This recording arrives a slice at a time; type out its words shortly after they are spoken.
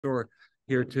store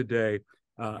here today.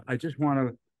 I just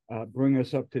want to bring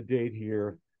us up to date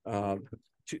here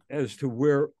as to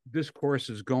where this course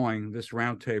is going, this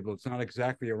roundtable. It's not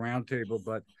exactly a roundtable,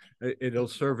 but it'll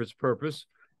serve its purpose.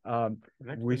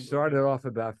 We started off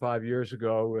about 5 years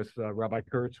ago with Rabbi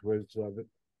Kurtz was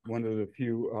one of the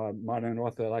few modern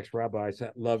Orthodox rabbis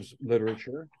that loves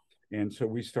literature. And so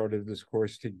we started this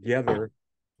course together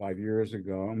 5 years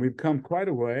ago, and we've come quite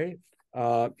a way.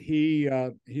 He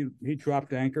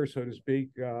dropped anchor, so to speak,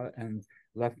 and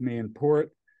left me in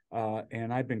port.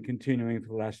 And I've been continuing for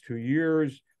the last 2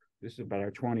 years. This is about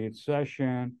our 20th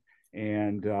session.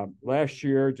 And last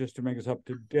year, just to make us up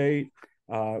to date,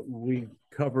 we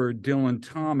covered Dylan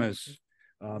Thomas.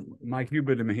 Mike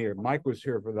Hubert here. Mike was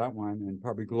here for that one, and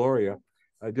probably Gloria.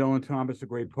 Dylan Thomas, a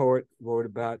great poet, wrote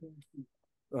about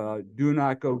do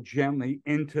not go gently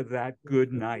into that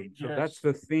good night. So that's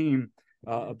the theme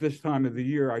of this time of the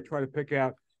year. I try to pick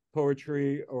out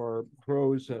poetry or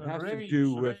prose that has to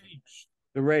do with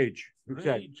the rage.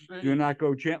 Do not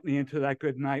go gently into that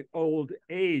good night. Old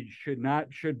age should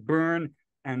burn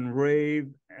and rave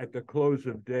at the close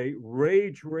of day.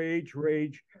 Rage, rage,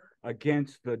 rage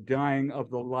against the dying of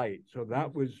the light. So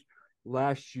that was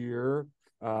last year.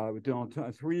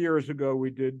 3 years ago,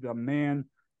 we did A Man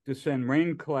Descend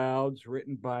Rain Clouds,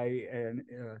 written by an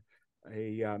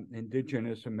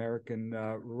indigenous American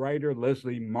writer,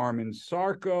 Leslie Marmon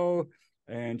Sarko,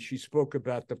 and she spoke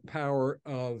about the power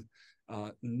of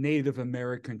Native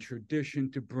American tradition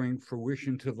to bring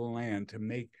fruition to the land, to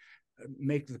make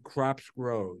the crops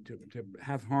grow, to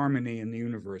have harmony in the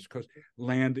universe, because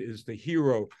land is the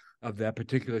hero of that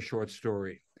particular short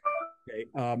story. Okay,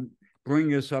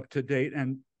 bring us up to date,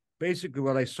 and basically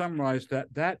what I summarized,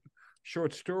 that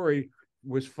short story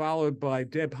was followed by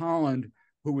Deb Holland,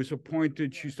 who was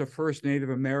appointed. She's the first Native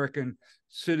American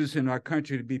citizen in our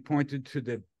country to be appointed to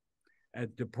the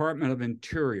Department of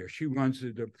Interior. She runs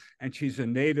it, and she's a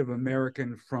Native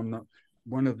American from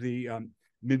one of the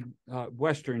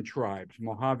Midwestern tribes,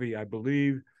 Mojave, I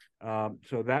believe.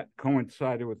 So that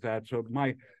coincided with that. So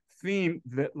my theme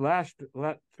that last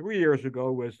 3 years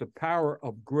ago was the power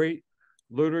of great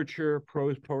literature,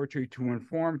 prose poetry to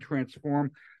inform, transform,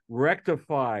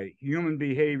 rectify human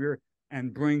behavior,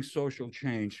 and bring social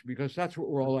change, because that's what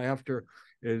we're all after,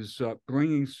 is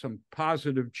bringing some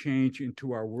positive change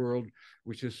into our world,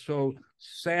 which is so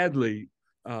sadly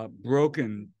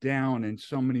broken down in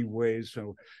so many ways.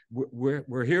 So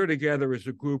we're here together as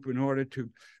a group in order to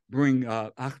bring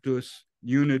achdus,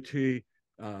 unity,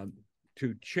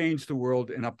 to change the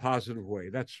world in a positive way.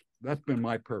 That's been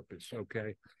my purpose.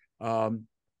 Okay.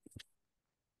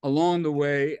 Along the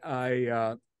way,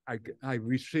 I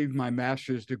received my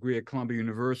master's degree at Columbia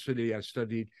University. I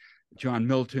studied John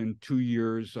Milton 2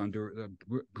 years under a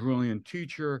brilliant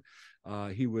teacher.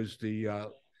 He was the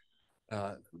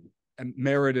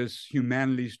emeritus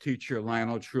humanities teacher,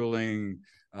 Lionel Trilling,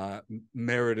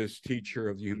 emeritus teacher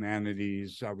of the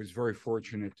humanities. I was very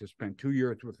fortunate to spend 2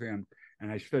 years with him,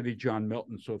 and I studied John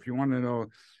Milton. So if you want to know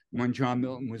when John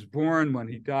Milton was born, when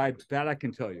he died, that I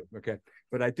can tell you, okay?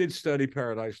 But I did study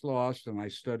Paradise Lost, and I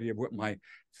studied with my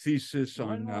thesis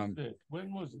on...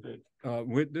 When was that?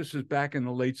 This is back in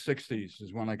the late 60s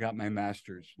is when I got my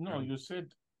master's. No, you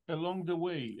said along the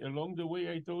way. Along the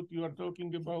way, I thought you were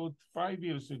talking about 5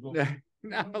 years ago.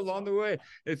 No, along the way.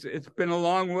 It's been a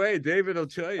long way. David will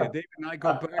tell you. David and I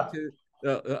go back to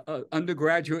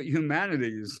undergraduate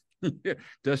humanities.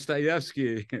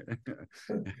 Dostoevsky.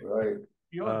 Right.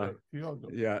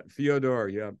 Fyodor,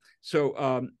 yeah.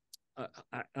 So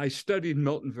I studied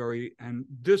Milton and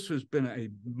this has been a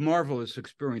marvelous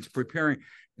experience. Preparing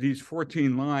these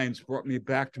 14 lines brought me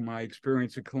back to my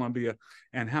experience at Columbia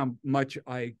and how much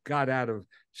I got out of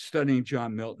studying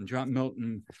John Milton. John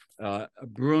Milton, a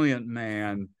brilliant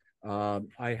man.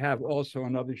 I have also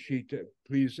another sheet.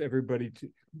 Please, everybody,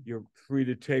 you're free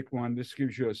to take one. This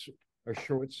gives you a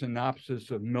short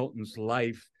synopsis of Milton's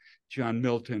life. John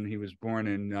Milton, he was born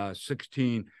in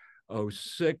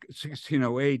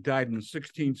 1608, died in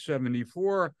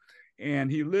 1674, and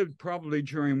he lived probably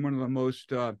during one of the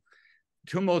most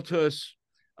tumultuous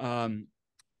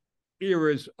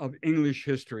eras of English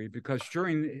history, because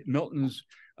during Milton's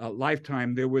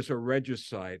lifetime, there was a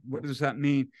regicide. What does that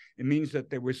mean? It means that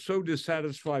they were so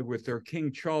dissatisfied with their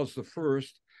King Charles I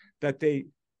that they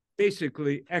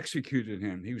basically executed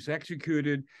him. He was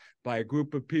executed by a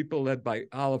group of people led by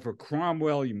Oliver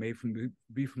Cromwell. You may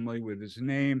be familiar with his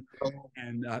name.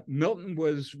 And Milton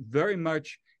was very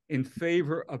much in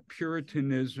favor of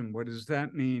Puritanism. What does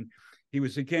that mean? He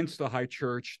was against the high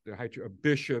church,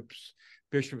 bishops,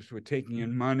 bishops were taking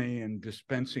in money and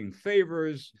dispensing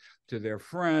favors to their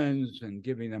friends and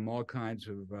giving them all kinds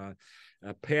of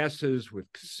passes with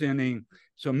sinning.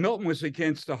 So Milton was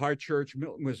against the high church.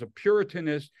 Milton was a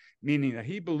Puritanist, meaning that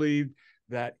he believed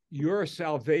that your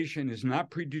salvation is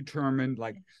not predetermined,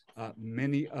 like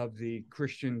many of the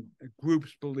Christian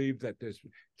groups believe. That there's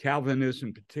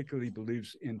Calvinism particularly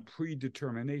believes in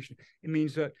predetermination. It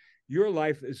means that your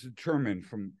life is determined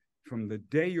from the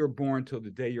day you're born till the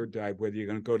day you're died, whether you're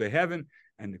going to go to heaven.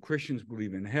 And the Christians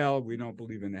believe in hell. We don't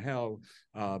believe in the hell,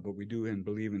 but we do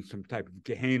believe in some type of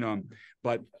Gehenna.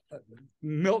 But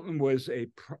Milton was a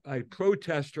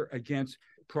protester against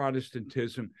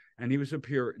Protestantism, and he was a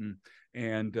Puritan,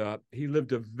 and he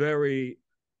lived a very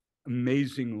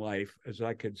amazing life, as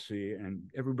I could see, and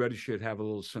everybody should have a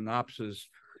little synopsis.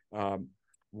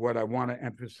 What I want to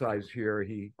emphasize here,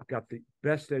 he got the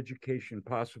best education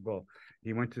possible.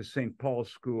 He went to St. Paul's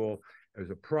School. It was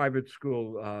a private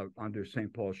school under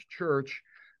St. Paul's Church.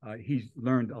 He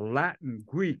learned Latin,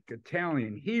 Greek,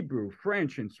 Italian, Hebrew,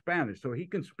 French, and Spanish. So he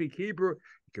can speak Hebrew,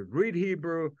 he could read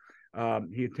Hebrew.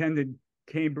 He attended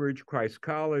Cambridge Christ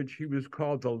College. He was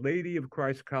called the Lady of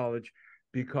Christ College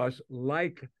because,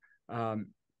 like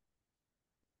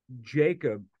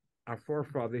Jacob, our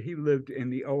forefather, he lived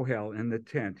in the ohel, in the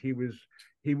tent. He was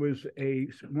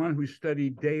one who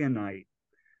studied day and night,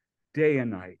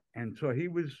 and so he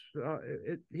was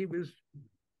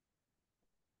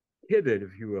hidden,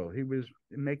 if you will. He was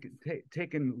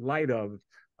taken light of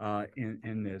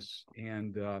in this,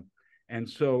 and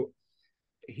so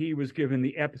he was given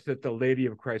the epithet the Lady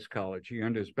of Christ College. He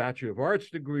earned his Bachelor of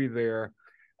Arts degree there.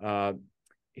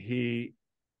 He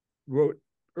wrote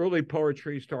early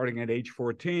poetry starting at age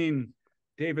 14.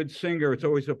 David Singer, it's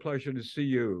always a pleasure to see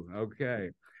you. Okay.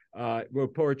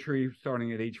 Wrote poetry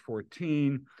starting at age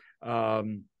 14.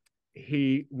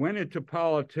 He went into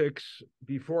politics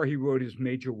before he wrote his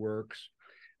major works.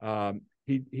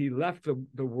 He left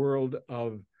the world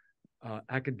of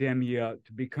academia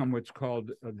to become what's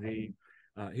called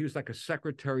he was like a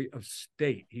Secretary of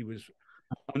State. He was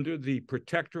under the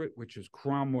Protectorate, which is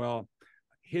Cromwell.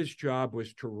 His job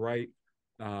was to write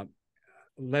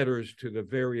letters to the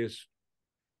various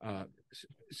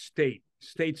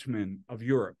statesmen of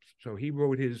Europe. So he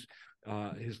wrote his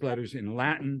letters in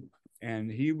Latin,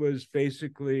 and he was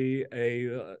basically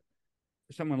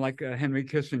someone like a Henry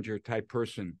Kissinger type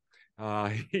person.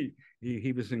 He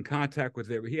was in contact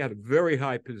with it. He had a very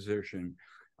high position,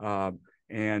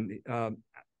 and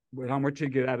what I want you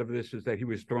to get out of this is that he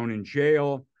was thrown in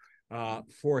jail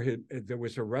there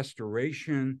was a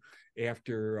restoration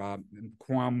after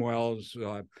Cromwell's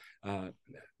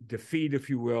defeat, if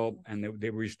you will, and they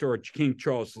restored King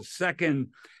Charles II.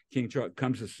 King Charles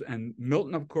comes, and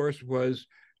Milton, of course, was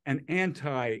an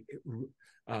anti-regal.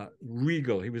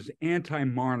 He was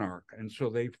anti-monarch, and so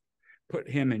they put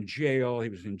him in jail. He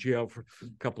was in jail for a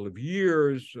couple of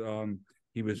years.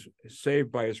 He was saved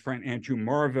by his friend Andrew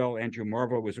Marvell. Andrew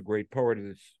Marvell was a great poet.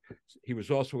 He was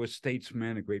also a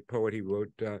statesman, a great poet. He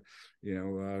wrote,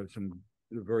 some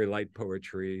very light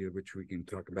poetry, which we can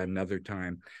talk about another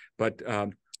time. But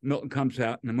Milton comes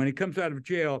out, and when he comes out of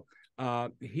jail,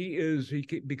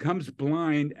 he becomes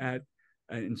blind in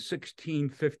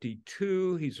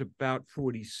 1652. He's about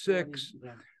 46,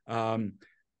 and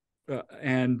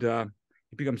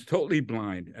he becomes totally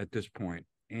blind at this point.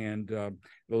 And a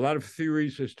lot of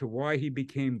theories as to why he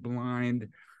became blind.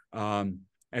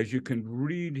 As you can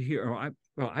read here,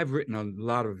 I've written a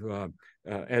lot of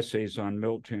essays on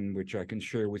Milton, which I can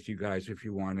share with you guys if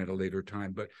you want at a later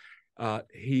time. But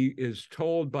he is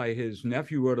told by his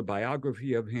nephew, wrote a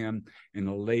biography of him in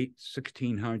the late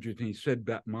 1600s, and he said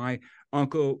that my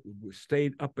uncle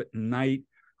stayed up at night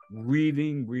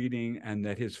reading, and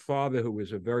that his father, who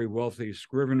was a very wealthy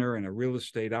scrivener and a real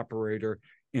estate operator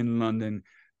in London,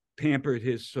 pampered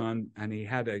his son, and he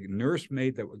had a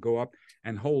nursemaid that would go up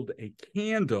and hold a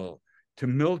candle to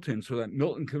Milton so that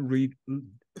Milton could read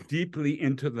deeply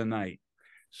into the night.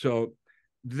 So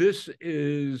this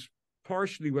is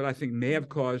partially what I think may have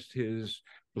caused his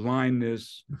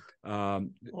blindness. There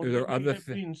are other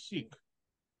things.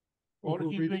 Or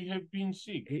he may have been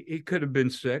sick. He could have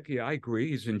been sick. Yeah, I agree.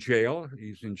 He's in jail.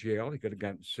 He could have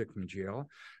gotten sick from jail.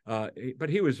 But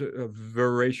he was a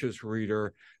voracious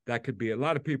reader. That could be. A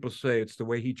lot of people say it's the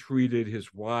way he treated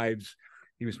his wives.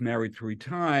 He was married 3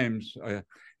 times.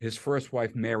 His first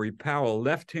wife, Mary Powell,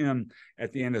 left him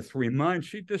at the end of 3 months.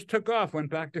 She just took off,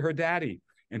 went back to her daddy.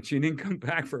 And she didn't come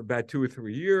back for about 2 or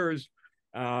 3 years.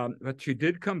 But she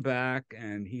did come back,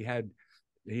 and he had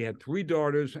 3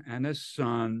 daughters and a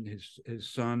son.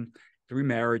 His son 3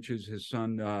 marriages. His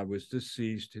son was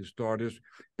deceased. His daughters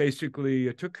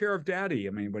basically took care of daddy.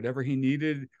 I mean, whatever he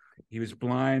needed, he was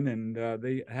blind, and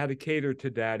they had to cater to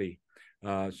daddy.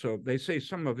 So they say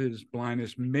some of his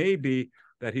blindness may be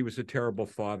that he was a terrible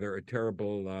father, a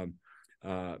terrible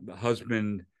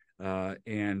husband,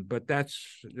 but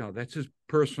that's that's his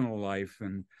personal life.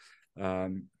 And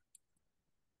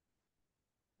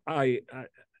I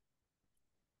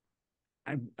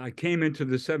came into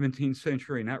the 17th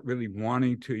century not really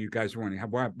wanting to. You guys are wondering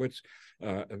what's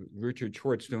Richard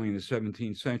Schwartz doing in the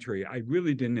 17th century. I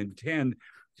really didn't intend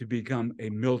to become a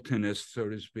Miltonist, so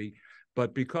to speak,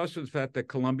 but because of the fact that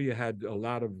Columbia had a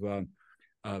lot of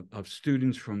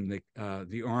students from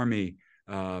the Army,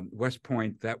 West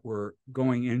Point, that were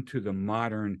going into the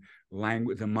modern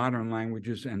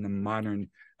languages and the modern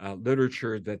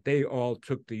literature, that they all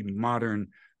took the modern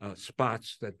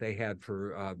spots that they had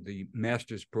for the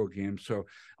master's program. So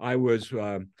I was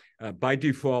by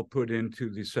default put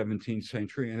into the 17th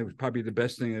century, and it was probably the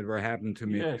best thing that ever happened to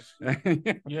me. Yes,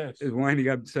 yes. Is winding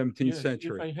up 17th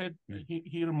century. If I had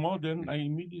here modern, I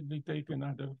immediately take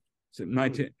another. So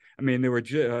I mean, there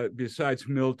were besides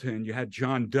Milton, you had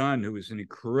John Donne, who was an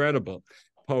incredible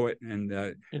poet, and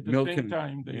at the Milton, same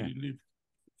time they lived.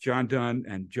 John Donne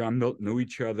and John Milton knew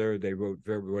each other. They wrote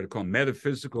what I call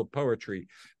metaphysical poetry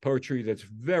that's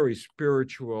very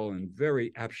spiritual and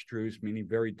very abstruse, meaning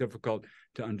very difficult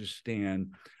to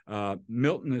understand.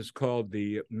 Milton is called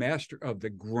the master of the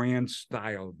grand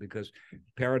style because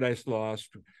Paradise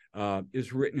Lost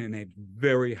is written in a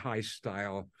very high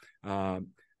style.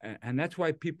 And that's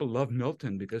why people love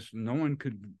Milton, because no one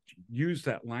could use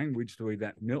that language the way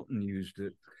that Milton used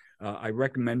it. I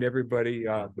recommend everybody,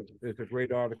 there's a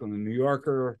great article in the New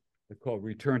Yorker called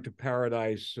Return to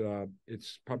Paradise.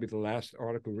 It's probably the last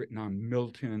article written on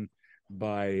Milton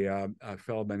by a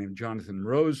fellow by the name of Jonathan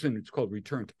Rosen. It's called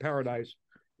Return to Paradise.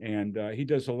 And he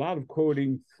does a lot of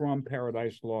quoting from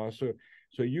Paradise Lost.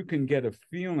 So you can get a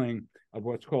feeling of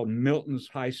what's called Milton's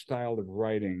high style of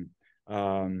writing.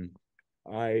 One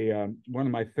of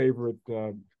my favorite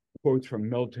quotes from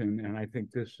Milton, and I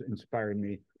think this inspired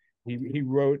me. He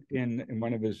wrote in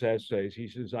one of his essays, he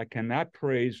says, "I cannot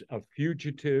praise a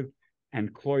fugitive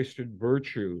and cloistered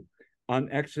virtue,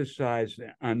 unexercised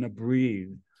and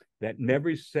unbreathed, that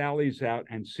never sallies out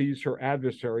and sees her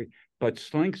adversary, but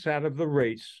slinks out of the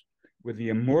race with the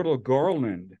immortal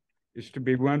garland is to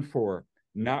be run for,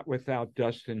 not without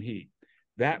dust and heat.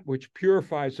 That which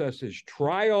purifies us is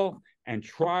trial, and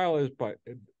trial is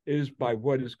by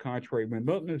what is contrary." What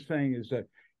Milton is saying is that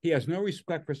he has no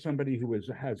respect for somebody who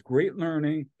has great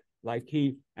learning like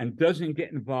he and doesn't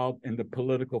get involved in the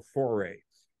political foray.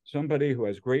 Somebody who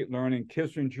has great learning,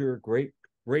 Kissinger, great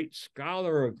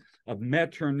scholar of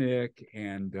Metternich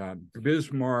and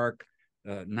Bismarck,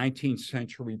 19th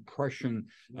century Prussian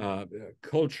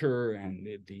culture, and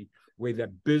the way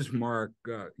that Bismarck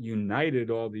united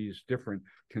all these different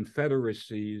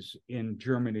confederacies in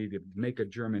Germany to make a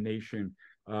German nation.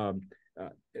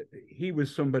 He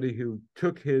was somebody who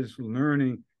took his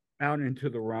learning out into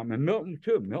the realm, and Milton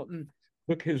too. Milton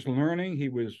took his learning.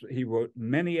 He wrote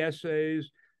many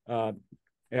essays.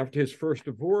 After his first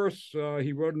divorce,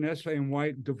 he wrote an essay on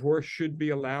why divorce should be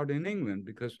allowed in England,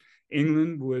 because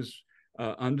England was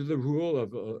under the rule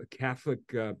of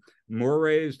Catholic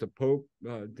mores. The Pope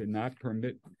did not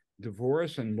permit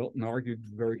divorce, and Milton argued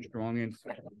very strongly in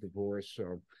favor of divorce.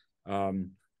 So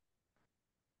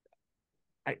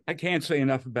I can't say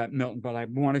enough about Milton, but I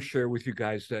want to share with you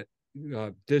guys that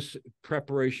this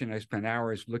preparation, I spent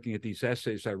hours looking at these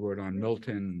essays I wrote on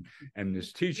Milton and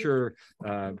this teacher.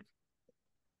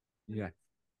 Yeah.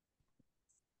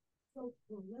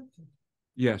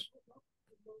 Yes.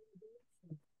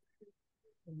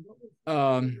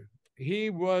 He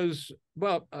was,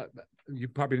 well, you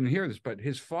probably didn't hear this, but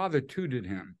his father tutored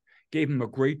him, gave him a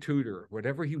great tutor,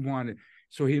 whatever he wanted.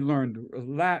 So he learned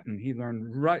Latin, he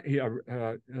learned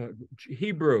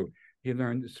Hebrew, he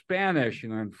learned Spanish, he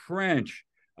learned French.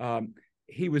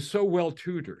 He was so well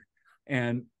tutored.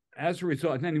 And as a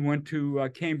result, and then he went to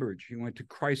Cambridge. He went to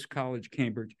Christ College,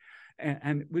 Cambridge.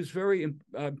 And it was very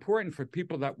important for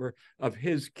people that were of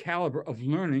his caliber of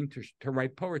learning to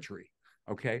write poetry.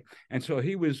 Okay. And so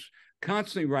he was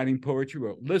constantly writing poetry,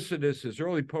 wrote Elucidates, his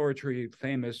early poetry,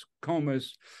 famous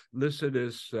Comus,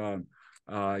 Lycidas.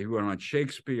 He wrote on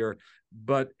Shakespeare,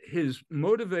 but his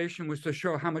motivation was to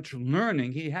show how much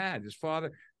learning he had. His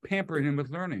father pampered him with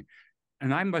learning.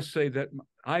 And I must say that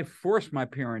I forced my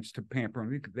parents to pamper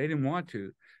me. They didn't want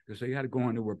to because they had to go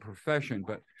into a profession.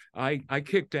 But I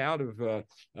kicked out of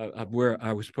where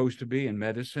I was supposed to be in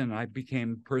medicine. I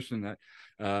became a person that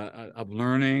of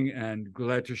learning and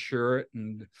glad to share it,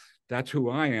 and that's who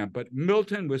I am. But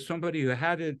Milton was somebody who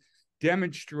had to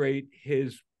demonstrate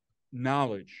his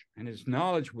knowledge, and his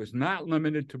knowledge was not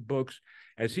limited to books.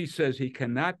 As he says, he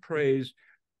cannot praise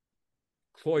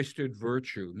cloistered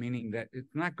virtue, meaning that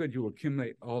it's not good you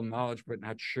accumulate all knowledge but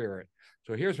not share it.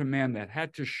 So here's a man that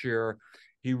had to share.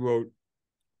 He wrote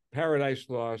Paradise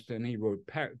Lost, and he wrote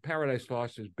Paradise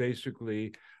Lost is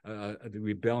basically the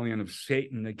rebellion of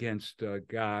Satan against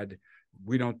God.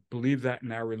 We don't believe that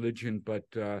in our religion, but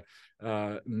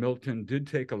Milton did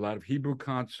take a lot of Hebrew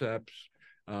concepts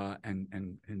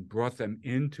and brought them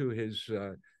into his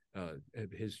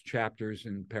chapters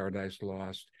in Paradise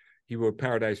Lost. He wrote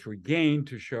Paradise Regained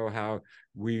to show how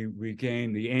we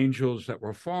regain the angels that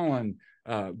were fallen,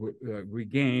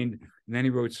 regained. And then he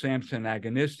wrote Samson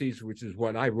Agonistes, which is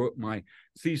what I wrote my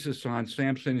thesis on.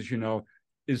 Samson, as you know,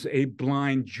 is a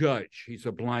blind judge. He's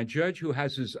a blind judge who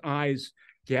has his eyes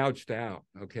gouged out,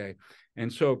 okay?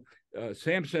 And so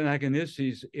Samson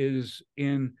Agonistes is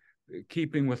in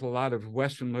keeping with a lot of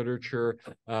Western literature.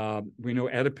 We know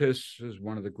Oedipus is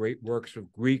one of the great works of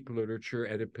Greek literature.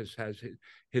 Oedipus has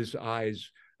his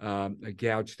eyes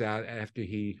gouged out after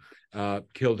he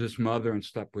killed his mother and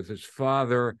slept with his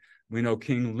father. We know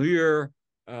King Lear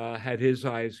had his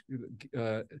eyes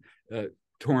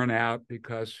torn out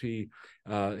because his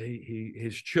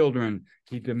children,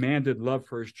 he demanded love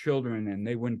for his children and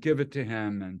they wouldn't give it to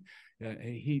him,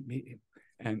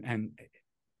 and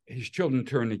his children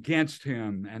turned against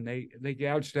him, and they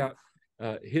gouged out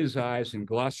his eyes. In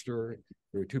Gloucester,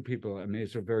 there were two people. I mean,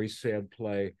 it's a very sad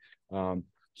play.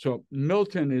 So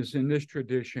Milton is in this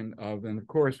tradition of, and of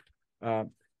course,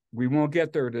 we won't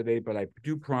get there today, but I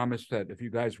do promise that if you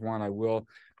guys want, I will.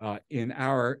 In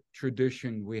our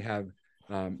tradition, we have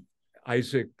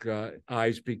Isaac's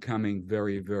eyes becoming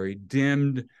very, very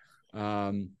dimmed.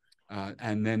 And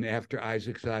then after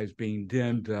Isaac's eyes being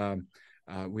dimmed,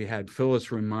 we had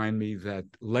Phyllis remind me that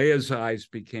Leah's eyes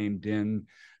became dim.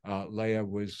 Leah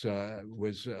was the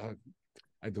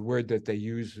word that they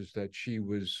use is that she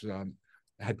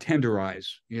had tender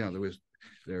eyes. You know,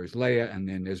 there's Leah, and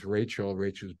then there's Rachel.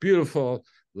 Rachel's beautiful.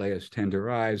 Leah's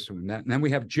tender eyes. And then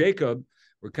we have Jacob.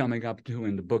 We're coming up to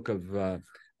in the book of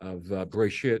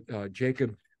Bereshit.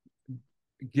 Jacob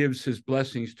gives his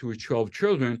blessings to his 12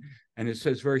 children, and it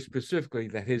says very specifically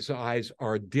that his eyes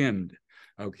are dimmed.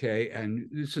 Okay, and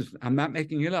I'm not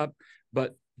making it up,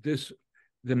 but the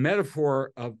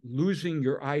metaphor of losing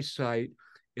your eyesight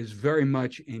is very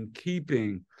much in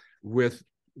keeping with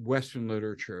Western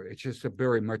literature. It's just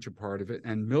very much a part of it.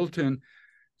 And Milton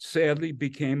sadly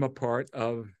became a part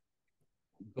of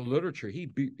the literature.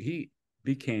 He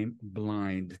became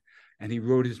blind, and he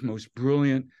wrote his most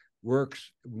brilliant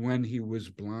works when he was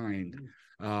blind.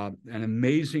 An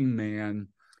amazing man.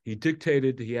 He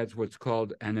dictated, he has what's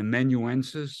called an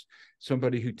amanuensis,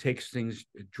 somebody who takes things,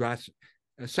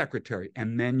 a secretary,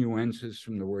 amanuensis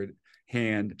from the word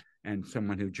hand, and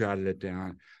someone who jotted it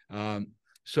down.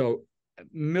 So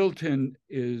Milton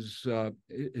is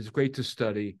great to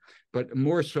study, but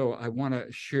more so, I want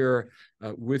to share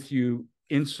with you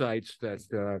insights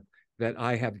that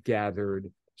I have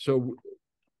gathered. So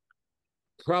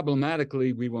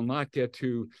problematically, we will not get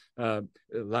to a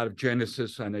lot of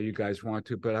Genesis. I know you guys want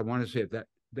to, but I want to say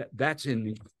that's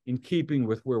in keeping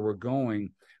with where we're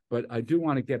going. But I do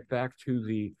want to get back to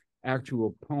the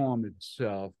actual poem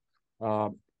itself.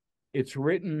 It's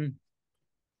written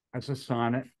as a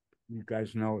sonnet. You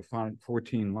guys know a sonnet,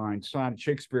 14-line sonnet.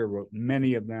 Shakespeare wrote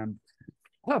many of them.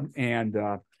 And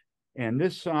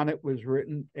this sonnet was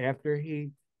written after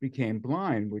he became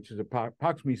blind, which is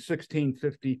approximately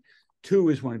 1652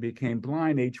 is when he became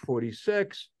blind, age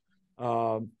 46.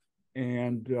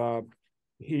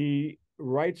 He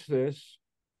writes this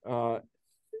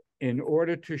in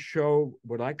order to show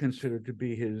what I consider to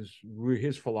be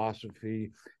his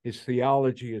philosophy, his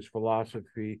theology, his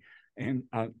philosophy. And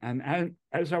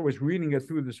as I was reading it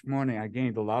through this morning, I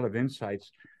gained a lot of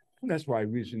insights. And that's why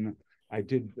reason I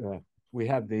did. We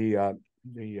have the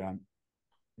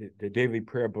daily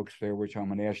prayer books there, which I'm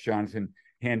going to ask Jonathan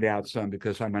hand out some,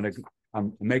 because I'm going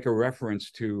to make a reference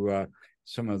to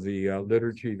some of the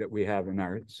liturgy that we have in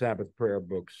our Sabbath prayer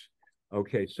books.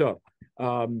 Okay, so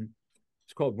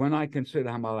it's called When I Consider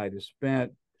How My Life Is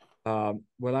Spent.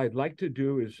 What I'd like to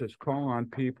do is just call on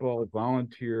people,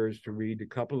 volunteers, to read a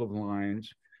couple of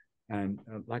lines. And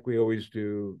like we always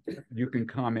do, you can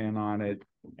comment on it.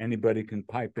 Anybody can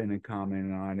pipe in and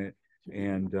comment on it.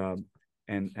 And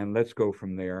and let's go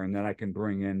from there. And then I can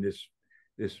bring in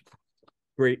this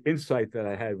great insight that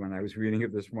I had when I was reading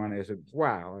it this morning. I said,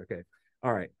 wow, okay.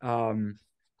 All right.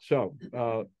 So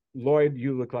Lloyd,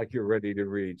 you look like you're ready to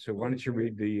read. So why don't you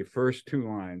read the first two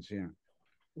lines? Yeah.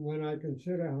 When I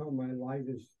consider how my life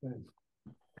is spent,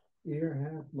 ere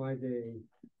half my day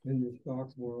in this dark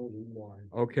world and wide.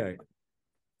 Okay.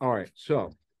 All right.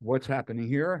 So what's happening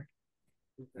here?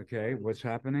 Okay. What's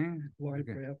happening? Life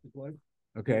Okay. after life.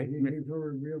 Okay. He's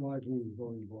already realizing he's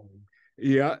going blind.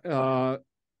 Yeah.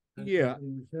 Yeah.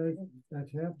 And he says,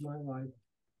 that's half my life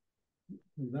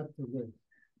left to live.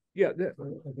 Yeah.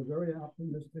 So it's a very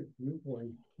optimistic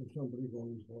viewpoint for somebody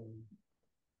going blind.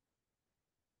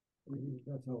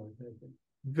 That's how I think it.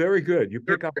 Very good. You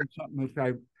pick up on something which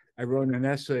I wrote an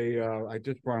essay. I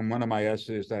just brought one of my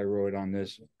essays that I wrote on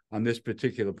this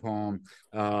particular poem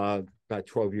about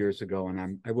 12 years ago,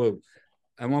 and I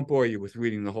won't bore you with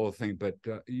reading the whole thing, but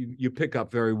you pick up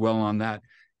very well on that.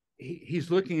 He's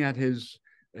looking at his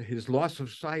loss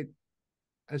of sight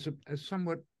as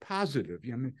somewhat positive.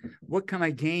 I mean, what can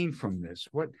I gain from this?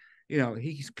 What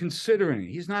he's considering.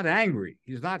 He's not angry.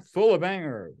 He's not full of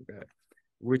anger.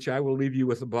 Which I will leave you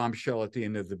with a bombshell at the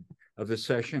end of the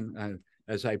session.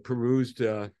 As I perused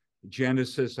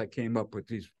Genesis, I came up with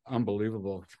these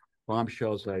unbelievable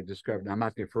bombshells that I discovered. I'm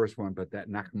not the first one, but that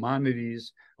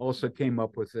Nachmanides also came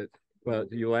up with it.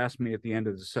 But you'll ask me at the end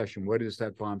of the session, what is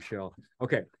that bombshell?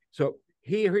 Okay, so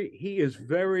he is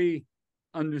very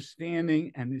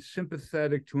understanding and is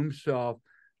sympathetic to himself.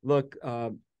 Look,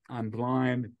 I'm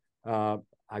blind.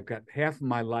 I've got half of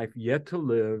my life yet to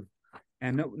live.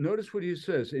 And notice what he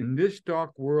says, in this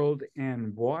dark world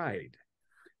and wide.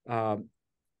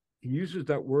 He uses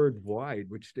that word wide,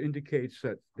 which indicates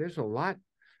that there's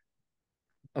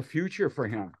a future for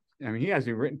him. I mean, he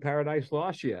hasn't written Paradise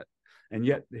Lost yet. And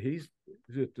yet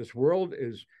this world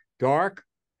is dark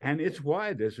and it's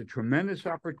wide. There's a tremendous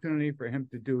opportunity for him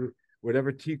to do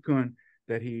whatever tikkun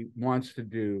that he wants to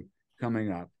do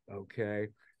coming up, okay?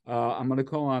 I'm going to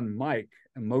call on Mike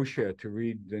and Moshe to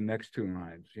read the next two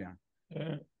lines, yeah.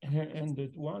 And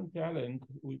that one talent,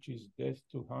 which is death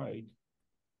to hide,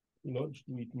 lodged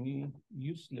with me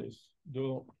useless,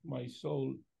 though my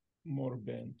soul more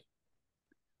bent.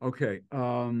 Okay.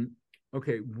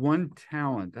 Okay. One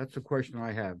talent. That's the question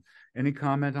I have. Any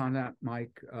comment on that,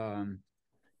 Mike?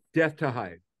 Death to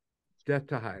hide. Death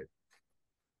to hide.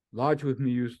 Lodge with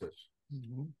me useless.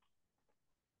 Mm-hmm.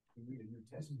 You need a New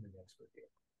Testament expert here.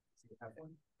 Do you have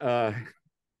one?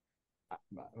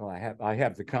 Well, I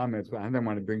have the comments, but I don't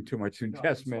want to bring too much New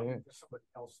Testament in. Somebody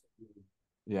else.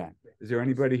 Yeah. Is there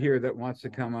anybody here that wants to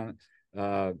come on?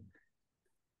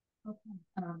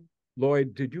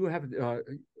 Lloyd, did you have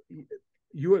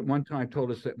you at one time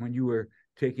told us that when you were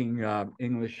taking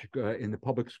English in the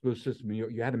public school system,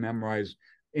 you had to memorize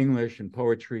English and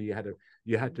poetry.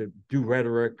 You had to do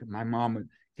rhetoric. My mom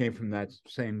came from that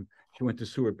same. She went to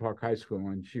Seward Park High School,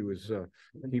 and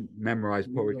he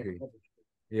memorized poetry.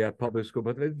 Yeah, public school,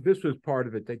 but this was part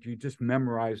of it, that you just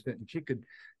memorized it, and she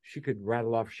could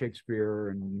rattle off Shakespeare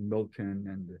and Milton,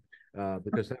 and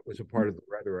because that was a part of the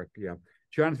rhetoric. Yeah,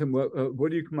 Jonathan,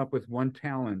 what do you come up with? One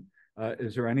talent.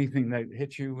 Is there anything that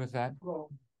hits you with that?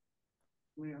 Well,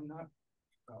 I mean, I'm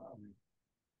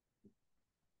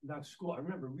not school. I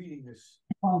remember reading this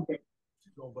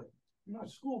ago, but I'm not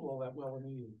schooled all that well in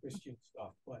any Christian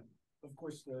stuff. But of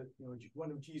course,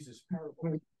 one of Jesus'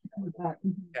 parables.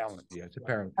 Talent, yeah, it's a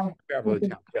parable of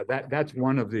talent. Yeah, that's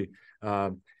one of the.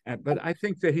 But I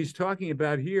think that he's talking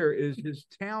about here is his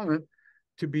talent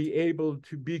to be able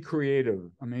to be creative.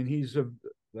 I mean, he's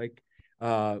like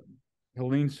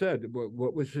Helene said,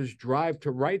 what was his drive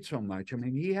to write so much? I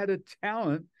mean, he had a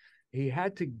talent. He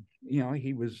had to,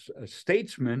 he was a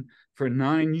statesman for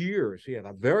 9 years. He had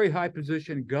a very high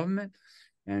position in government,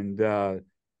 and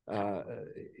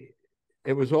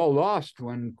it was all lost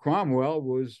when Cromwell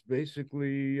was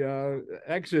basically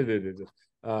exited,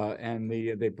 and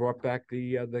they brought back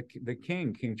the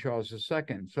King Charles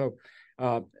II. So,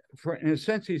 in a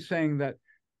sense, he's saying that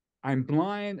I'm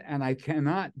blind and I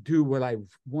cannot do what I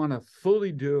want to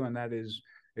fully do, and that is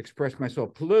express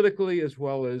myself politically as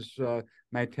well as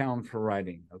my talent for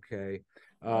writing. Okay,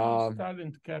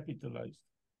 Talent capitalized.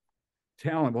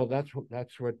 Talent. Well,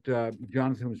 that's what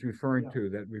Jonathan was referring to.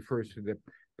 That refers to the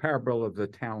parable of the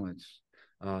talents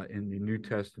in the New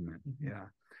Testament. Yeah.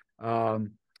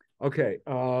 Okay.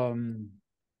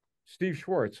 Steve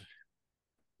Schwartz.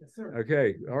 Yes, sir.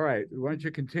 Okay. All right. Why don't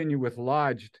you continue with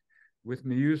lodged with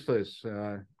me useless?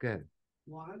 Go ahead.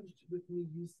 Lodged with me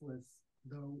useless,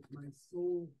 though my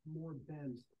soul more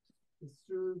bent, to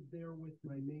serve there with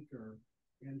my maker.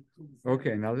 And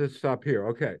okay. Now let's stop here.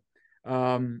 Okay.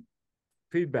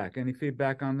 Feedback. Any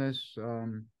feedback on this?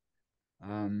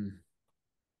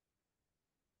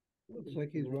 Looks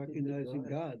like he's recognizing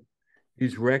God.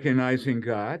 He's recognizing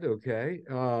God. Okay.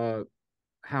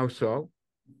 How so?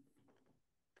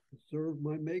 Serve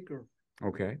my maker.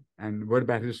 Okay. And what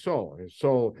about his soul? His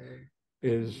soul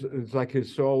is like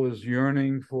his soul is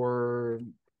yearning to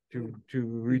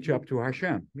reach up to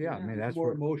Hashem. Yeah, I mean that's more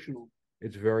what, emotional.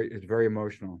 it's very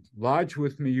emotional. Lodge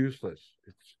with me useless.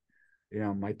 It's, you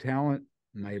know, my talent,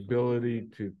 my ability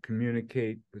to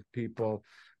communicate with people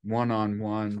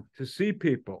one-on-one, to see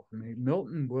people. I mean,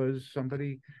 Milton was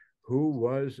somebody who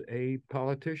was a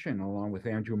politician, along with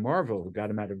Andrew Marvell, who got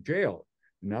him out of jail,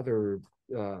 another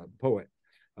poet.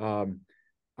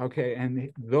 Okay,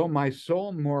 and though my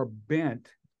soul more bent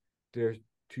there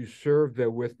to serve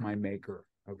there with my maker,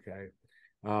 okay,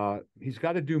 he's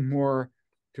got to do more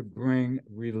to bring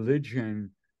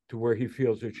religion to where he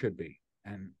feels it should be.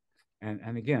 And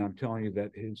again, I'm telling you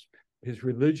that his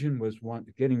religion was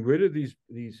getting rid of these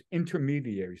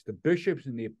intermediaries. The bishops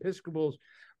and the Episcopals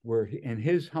were, in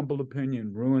his humble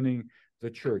opinion, ruining the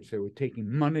church. They were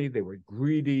taking money, they were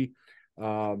greedy.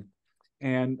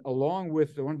 And along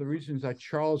with one of the reasons that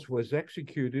Charles was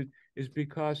executed is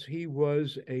because he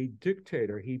was a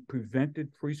dictator. He prevented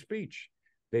free speech.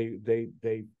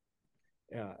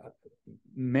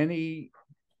 Many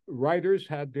writers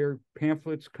had their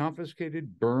pamphlets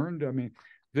confiscated, burned. I mean,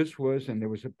 this was, and there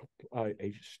was a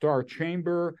Star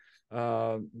Chamber.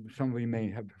 Some of you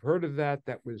may have heard of that.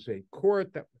 That was a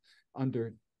court that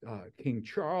under King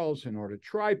Charles in order to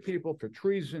try people for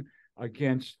treason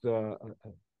against the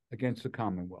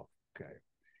Commonwealth. Okay.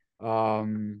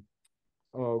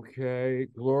 Okay,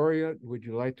 Gloria, would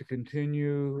you like to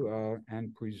continue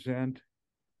and present?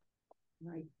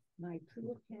 My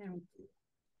true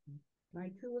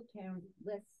account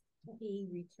lists he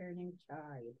returning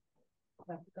child,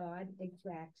 but God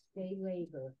exacts day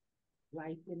labor,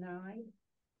 life denied.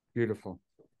 Beautiful.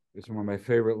 This is one of my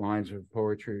favorite lines of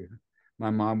poetry. My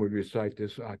mom would recite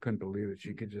this. I couldn't believe it.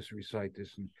 She could just recite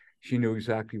this, and she knew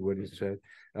exactly what it said.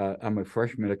 I'm a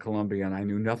freshman at Columbia, and I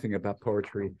knew nothing about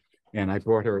poetry. And I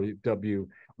brought her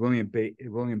William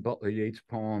Butler Yeats'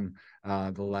 poem,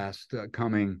 "The Last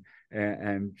Coming,"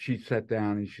 and she sat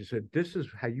down and she said, "This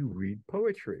is how you read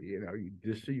poetry. You know, you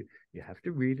have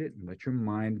to read it and let your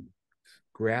mind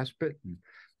grasp it and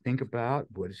think about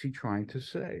what is he trying to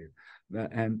say."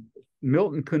 And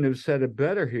Milton couldn't have said it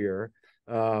better here.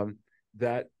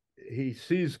 That he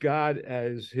sees God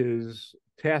as his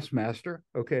taskmaster,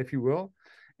 okay, if you will,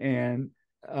 and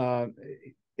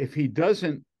if he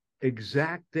doesn't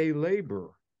exact day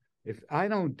labor, if I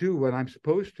don't do what I'm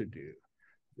supposed to do,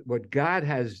 what God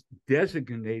has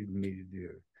designated me to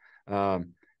do,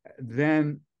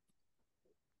 then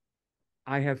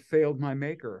I have failed my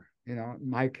maker, you know,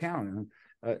 my account.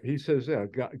 He says, yeah,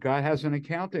 God has an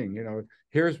accounting, you know,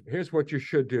 here's what you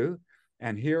should do.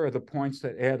 And here are the points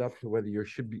that add up to whether you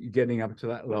should be getting up to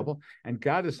that level. And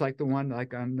God is like the one,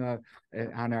 like on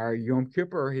our Yom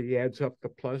Kippur, he adds up the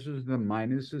pluses and the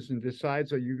minuses and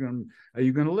decides, are you going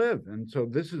to live? And so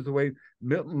this is the way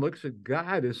Milton looks at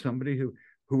God, as somebody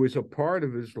who is a part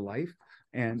of his life.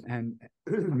 And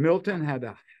Milton had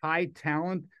a high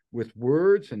talent with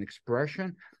words and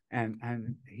expression,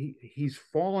 and he's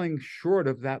falling short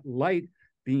of that light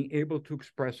being able to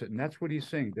express it. And that's what he's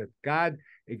saying, that God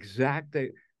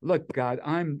look, God,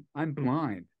 I'm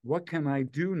blind. What can I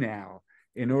do now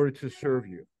in order to serve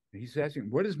you? He's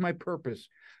asking, what is my purpose?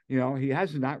 You know, he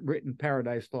has not written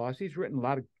Paradise Lost. He's written a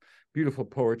lot of beautiful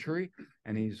poetry,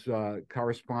 and he's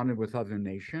corresponded with other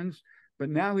nations. But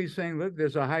now he's saying, look,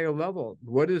 there's a higher level.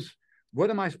 What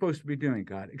am I supposed to be doing,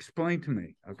 God? Explain to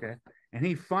me, okay? And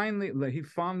he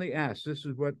fondly asks, this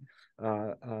is what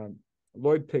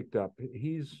Lloyd picked up.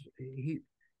 He's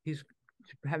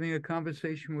having a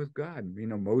conversation with God. You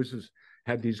know, Moses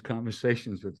had these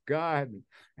conversations with God,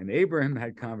 and Abraham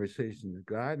had conversations with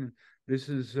God. And this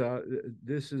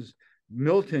is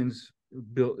Milton's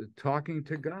talking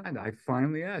to God. I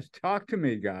finally asked, talk to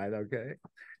me, God. Okay,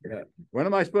 what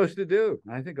am I supposed to do?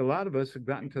 And I think a lot of us have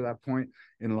gotten to that point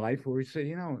in life where we say,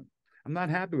 you know, I'm not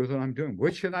happy with what I'm doing.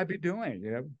 What should I be doing?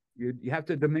 You know, you have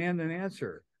to demand an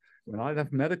answer. When I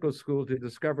left medical school to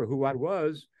discover who I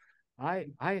was, I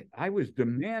was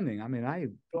demanding. I mean, I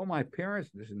told my parents,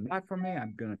 this is not for me.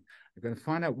 I'm gonna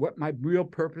find out what my real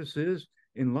purpose is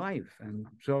in life. And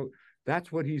so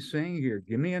that's what he's saying here.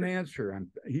 Give me an answer. And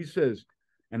he says,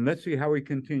 and let's see how he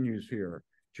continues here.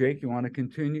 Jake, you want to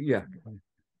continue? Yeah.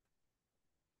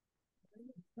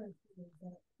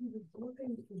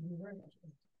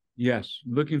 Yes,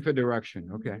 looking for direction.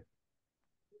 Okay.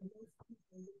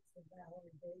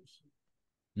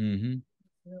 Mm-hmm.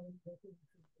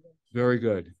 Very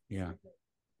good. Yeah.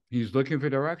 He's looking for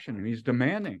direction and he's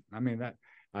demanding. I mean, that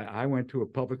I went to a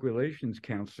public relations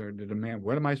counselor to demand,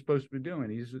 what am I supposed to be doing?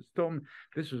 He's told me,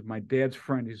 this is my dad's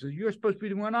friend. He says, you're supposed to be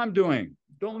doing what I'm doing.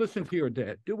 Don't listen to your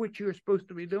dad. Do what you're supposed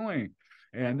to be doing.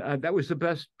 And that was the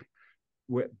best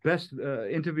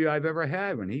interview I've ever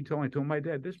had when he told my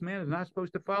dad, this man is not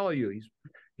supposed to follow you.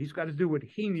 He's got to do what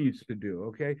he needs to do.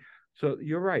 Okay. So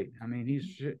you're right. I mean,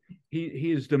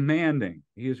 he is demanding.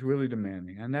 He is really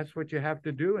demanding. And that's what you have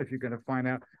to do if you're going to find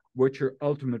out what your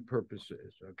ultimate purpose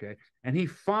is. Okay. And he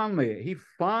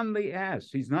fondly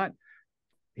asks. He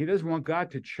doesn't want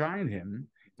God to chide him.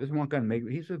 He doesn't want God to make,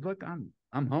 he says, look, I'm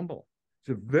humble.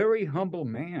 He's a very humble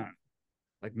man.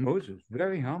 Like Moses,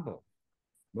 very humble.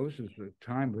 Moses at the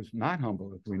time was not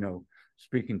humble, if we know,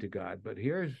 speaking to God. But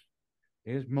here's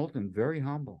Milton, very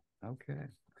humble. Okay.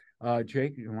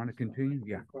 Jake, you want to continue?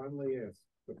 Yeah. Finally ask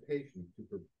the patient to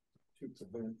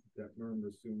prevent that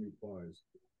murmur soon replies,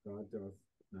 God doth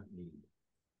not need.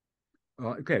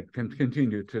 Okay,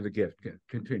 continue to the gift.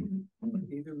 Continue.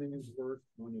 Either man's work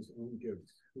on his own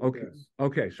gifts. Okay. Yes.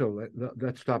 Okay. So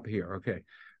let's stop here. Okay.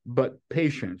 But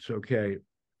patience. Okay.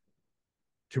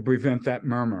 To prevent that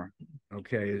murmur.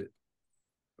 Okay.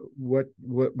 What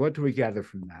do we gather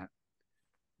from that?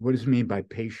 What does it mean by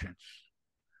patience?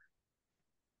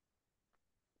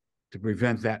 To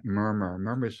prevent that murmur.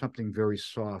 Murmur is something very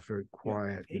soft, very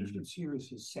quiet. Yeah, patience here is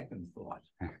his second thought.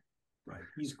 Right.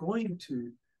 He's going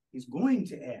to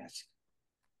ask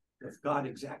if God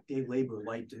exact day labor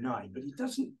light denied, but he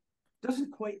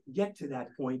doesn't quite get to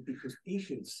that point because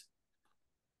patience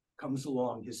comes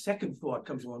along. His second thought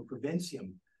comes along, prevents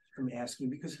him from asking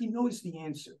because he knows the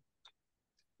answer.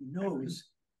 He knows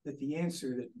that the answer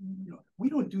that, we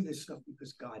don't do this stuff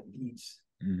because God needs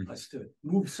us to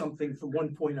move something from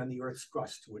one point on the earth's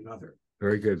crust to another.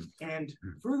 Very good. And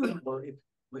furthermore,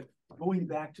 going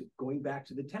back to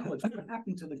the talents, what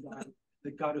happened to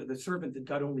the servant that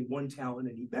got only one talent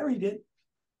and he buried it?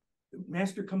 The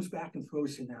master comes back and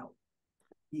throws him out.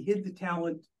 He hid the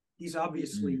talent. He's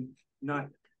obviously not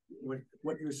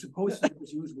what you're supposed to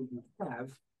use what you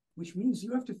have, which means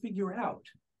you have to figure out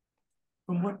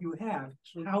from what you have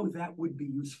how that would be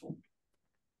useful,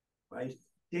 right?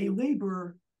 Day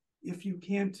labor, if you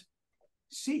can't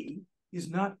see, is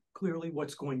not clearly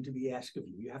what's going to be asked of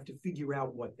you. You have to figure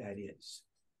out what that is.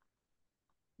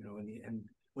 And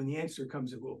when the answer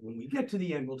comes, when we get to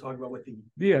the end, we'll talk about what the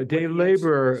day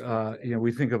labor.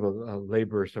 We think of a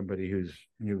laborer, somebody who's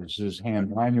uses hand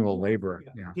manual labor.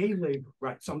 Yeah. Day labor,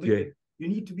 right? Something that you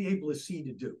need to be able to see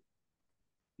to do.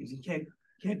 Because you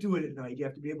can't do it at night. You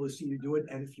have to be able to see to do it.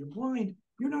 And if you're blind,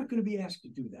 you're not going to be asked to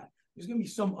do that. There's going to be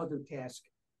some other task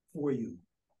for you.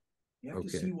 You have to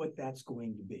see what that's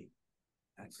going to be.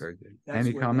 That's very good.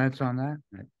 Any comments on that?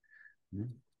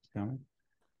 Comment?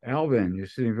 Alvin, you're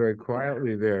sitting very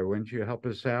quietly there. Wouldn't you help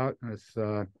us out with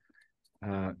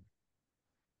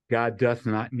God doth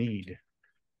not need?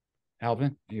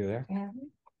 Alvin, are you there?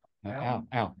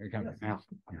 Al, here comes Al.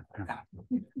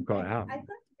 Call it Al.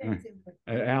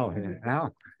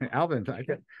 Alvin.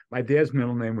 My dad's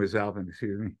middle name was Alvin.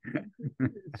 Excuse me.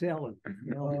 It's Alan.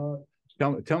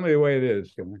 Tell me the way it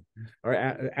is. Or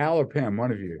Al or Pam,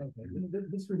 one of you. Okay.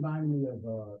 This reminds me of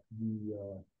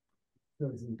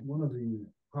one of the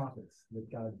prophets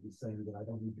that God is saying that I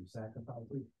don't need your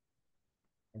sacrifices.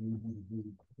 I need you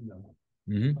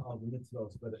to do, all the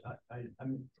mitzvahs, but I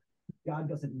mean, God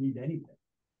doesn't need anything.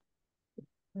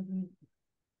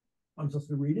 I'm supposed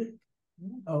to read it?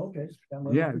 Oh, okay.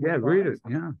 Yeah, read it.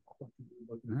 Yeah.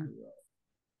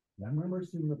 Then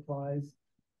soon replies,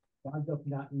 God doth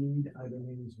not need either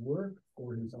his work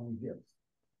or his own gifts.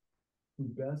 Who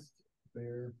best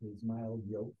bear his mild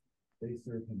yoke, they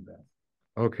serve him best.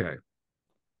 Okay.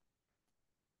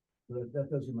 So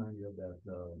that does remind me of that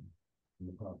in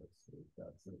the prophets.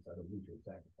 God says, I don't need your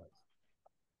sacrifice.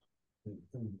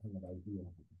 Same kind of idea.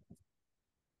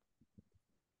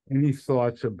 Any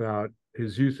thoughts about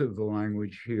his use of the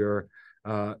language here?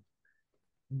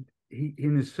 He,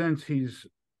 in a sense, he's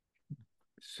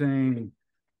saying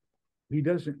he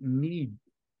doesn't need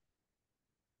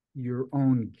your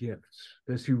own gifts.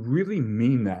 Does he really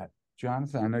mean that,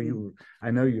 Jonathan?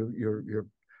 I know you're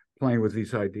playing with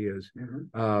these ideas.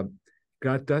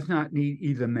 God does not need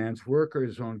either man's work or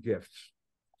his own gifts.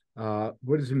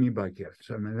 What does he mean by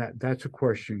gifts? I mean, that's a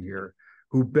question here.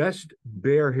 Who best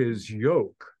bear his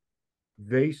yoke,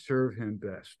 they serve him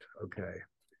best. Okay.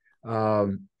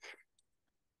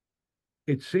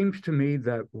 It seems to me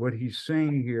that what he's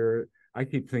saying here, I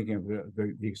keep thinking of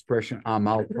the expression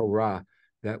Amal Torah,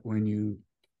 that when you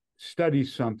study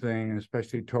something,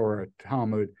 especially Torah,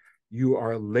 Talmud, you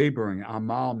are laboring.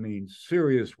 Amal means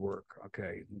serious work.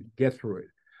 Okay, get through it.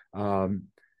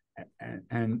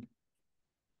 And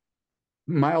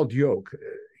mild yoke.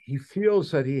 He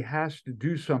feels that he has to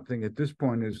do something at this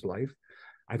point in his life.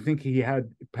 I think he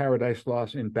had Paradise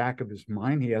Lost in back of his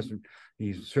mind.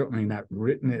 He's certainly not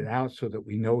written it out so that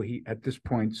we know he, at this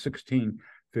point,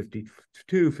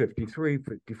 1652, 53,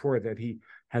 54, that he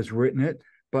has written it.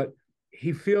 But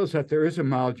he feels that there is a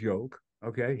mild yoke.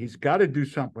 Okay, he's got to do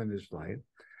something in his life.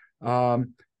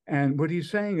 And what he's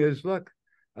saying is, look,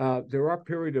 there are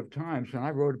period of times, and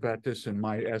I wrote about this in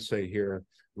my essay here,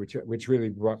 which really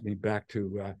brought me back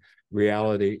to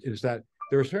reality, is that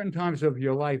there are certain times of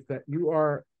your life that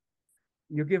you're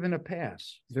given a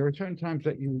pass. There are certain times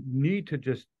that you need to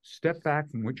just step back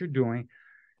from what you're doing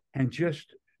and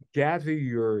just gather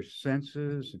your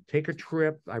senses, take a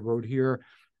trip. I wrote here,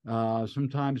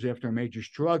 sometimes after a major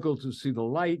struggle to see the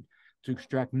light, to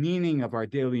extract meaning of our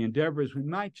daily endeavors, we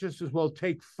might just as well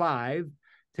take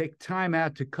time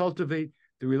out to cultivate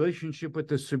the relationship with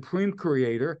the Supreme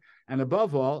Creator, and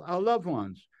above all, our loved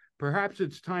ones. Perhaps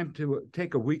it's time to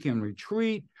take a weekend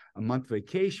retreat, a month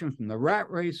vacation from the rat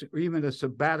race, or even a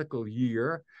sabbatical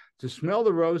year to smell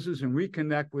the roses and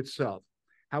reconnect with self.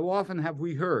 How often have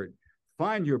we heard,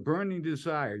 find your burning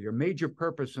desire, your major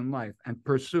purpose in life, and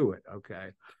pursue it,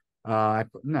 okay? I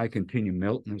continue.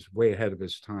 Milton is way ahead of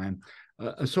his time.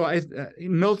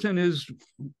 Milton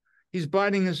he's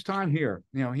biding his time here.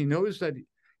 You know, he knows that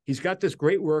he's got this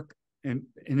great work in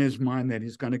his mind that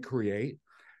he's going to create,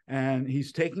 and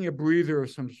he's taking a breather of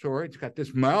some sort. He's got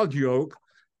this mild yoke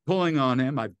pulling on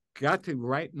him. I've got to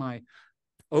write my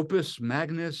opus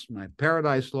magnus, my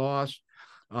Paradise Lost,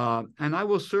 and I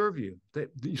will serve you.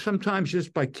 Sometimes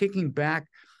just by kicking back,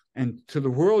 and to the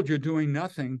world, you're doing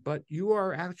nothing, but you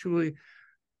are actually,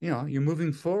 you're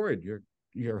moving forward.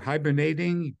 You're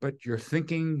hibernating, but you're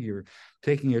thinking, you're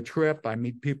taking a trip. I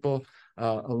meet people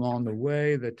along the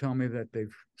way that tell me that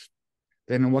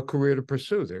they know what career to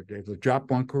pursue. They've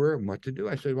dropped one career and what to do.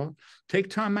 I say, well, take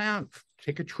time out,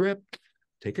 take a trip,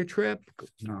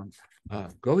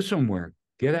 go somewhere,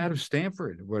 get out of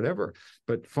Stanford, whatever,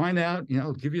 but find out,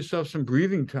 give yourself some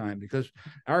breathing time, because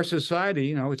our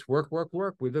society, it's work.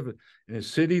 We live in a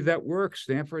city that works.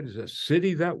 Stanford is a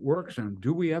city that works. And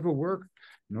do we ever work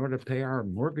in order to pay our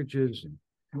mortgages and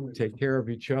take care of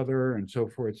each other and so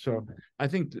forth? So I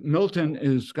think Milton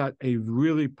has got a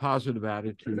really positive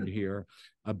attitude here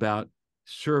about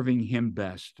serving him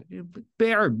best.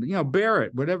 Bear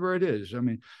it, whatever it is. I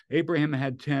mean, Abraham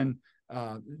had 10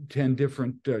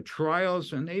 different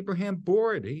trials, and Abraham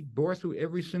bore it. He bore through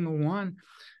every single one,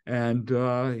 and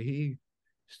he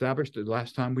established it.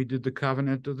 Last time we did the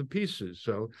covenant of the pieces,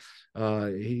 so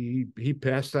he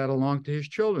passed that along to his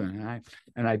children.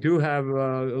 And I do have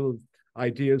little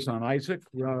ideas on Isaac,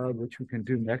 which we can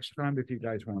do next time if you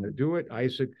guys want to do it.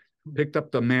 Isaac picked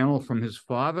up the mantle from his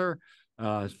father.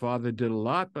 His father did a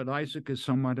lot, but Isaac is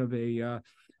somewhat of a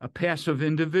passive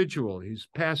individual. He's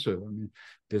passive. I mean,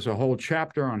 there's a whole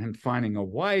chapter on him finding a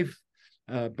wife,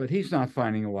 but he's not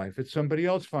finding a wife. It's somebody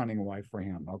else finding a wife for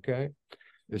him, okay?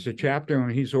 There's a chapter when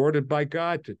he's ordered by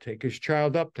God to take his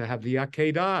child up to have the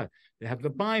Akedah, to have the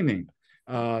binding.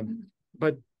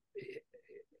 But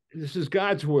this is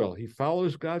God's will. He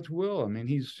follows God's will. I mean,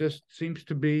 he's just seems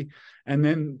to be, and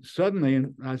then suddenly,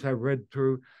 as I read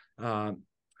through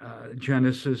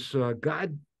Genesis,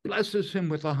 God blesses him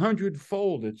with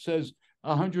 100-fold. It says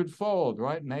 100-fold,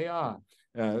 right? Me'ah.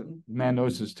 Man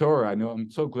knows his Torah. I know.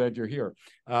 I'm so glad you're here.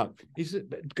 He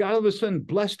said God all of a sudden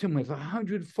blessed him with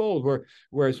 100-fold,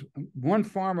 whereas one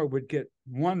farmer would get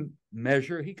one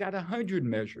measure, he got 100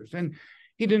 measures, and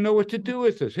he didn't know what to do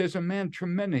with this. Here's a man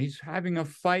tremendous. He's having a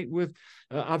fight with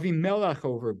Avimelech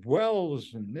over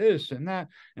wells and this and that,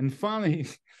 and finally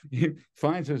he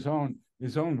finds his own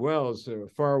wells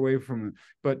far away from him.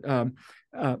 But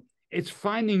it's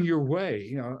finding your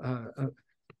way.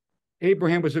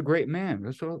 Abraham was a great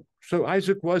man. So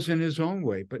Isaac was in his own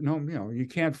way, but no, you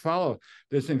can't follow.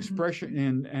 There's an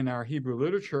expression in our Hebrew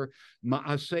literature,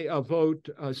 Ma'aseh Avot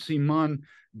Siman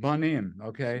Banim,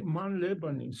 okay? Siman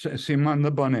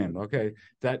Lebanim, okay?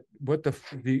 That what the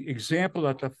example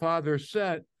that the father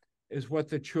set is what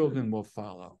the children will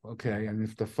follow, okay? And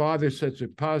if the father sets a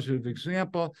positive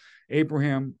example,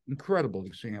 Abraham, incredible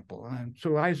example. And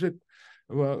so Isaac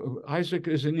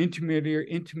is an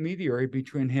intermediary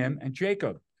between him and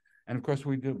Jacob. And of course,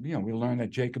 we learn that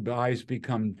Jacob's eyes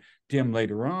become dim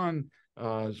later on.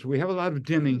 So we have a lot of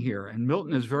dimming here, and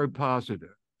Milton is very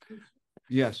positive.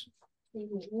 Yes. They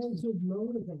were all good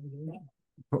motivators,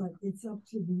 but it's up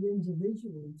to the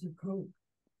individual to cope.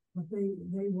 But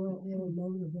they were all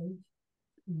motivated.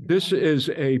 This is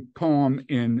a poem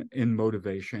in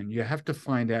motivation. You have to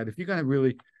find out if you're going to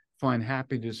really find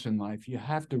happiness in life. You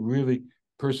have to really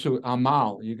pursue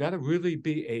amal. You got to really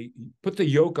put the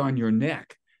yoke on your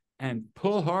neck and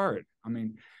pull hard. I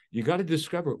mean, you got to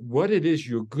discover what it is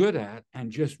you're good at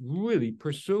and just really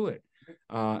pursue it.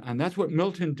 And that's what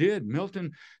Milton did.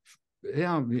 Milton, you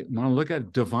want to look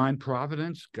at divine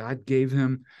providence. God gave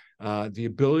him the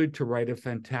ability to write a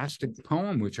fantastic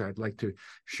poem, which I'd like to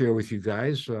share with you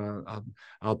guys.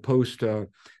 I'll post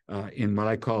in what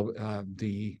I call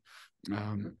the.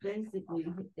 Basically,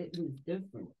 it was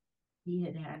different. He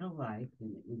had had a life,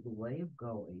 and it was a way of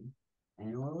going,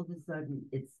 and all of a sudden,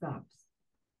 it stops.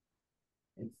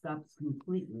 It stops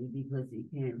completely because he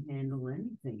can't handle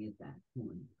anything at that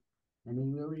point. And he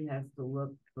really has to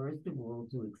look, first of all,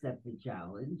 to accept the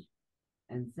challenge,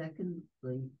 and secondly,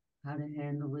 how to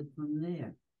handle it from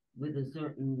there with a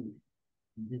certain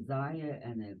desire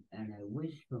and a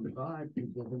wish from God to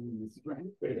give him the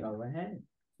strength to go ahead.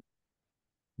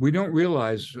 We don't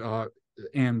realize,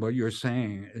 Anne, what you're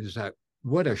saying is that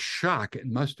what a shock it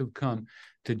must have come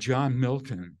to John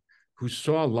Milton, who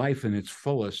saw life in its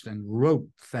fullest and wrote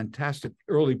fantastic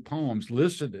early poems,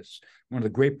 Elucidates, one of the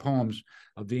great poems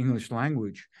of the English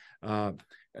language,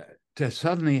 to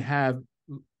suddenly have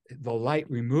the light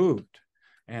removed.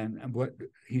 And what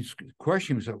he's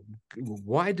questioning himself,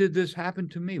 why did this happen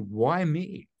to me? Why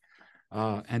me?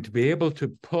 And to be able to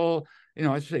pull,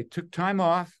 I say, took time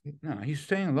off. He's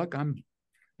saying, look, I'm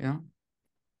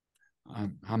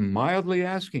mildly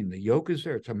asking. The yoke is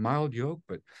there. It's a mild yoke,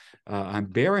 but I'm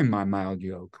bearing my mild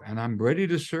yoke, and I'm ready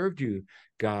to serve you,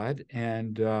 God.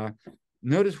 And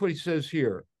notice what he says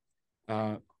here.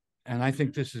 And I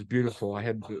think this is beautiful. I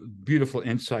had beautiful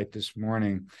insight this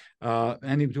morning.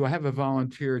 Do I have a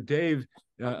volunteer? Dave,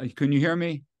 can you hear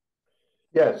me?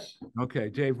 Yes. Okay,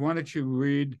 Dave, why don't you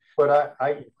read? But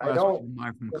I don't.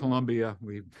 I'm from Colombia.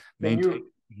 We've maintained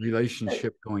a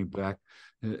relationship going back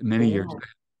many years.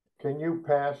 Can you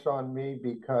pass on me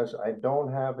because I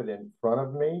don't have it in front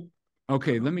of me?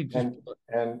 Okay, let me just.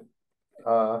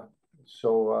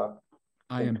 So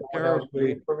I am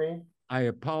read for me. I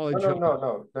apologize.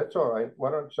 No, that's all right.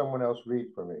 Why don't someone else read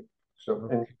for me? So,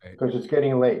 because it's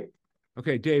getting late.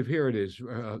 Okay, Dave, here it is.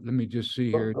 Let me just see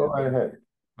here. Go right ahead.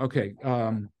 Okay.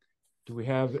 Do we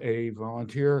have a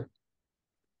volunteer?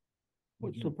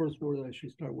 What's the first word I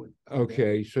should start with?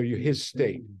 Okay, so his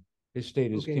state. His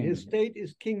state is kingly. His state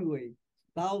is kingly,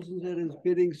 thousands at his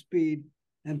bidding speed,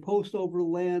 and post over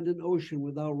land and ocean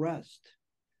without rest.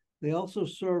 They also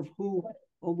serve who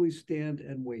only stand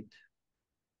and wait.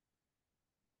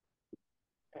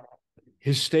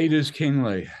 His state is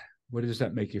kingly. What does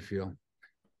that make you feel?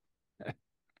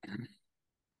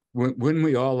 Wouldn't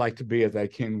we all like to be at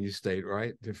that kingly state,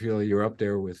 right? To feel you're up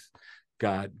there with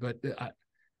God. But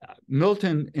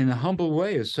Milton, in a humble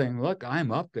way, is saying, look,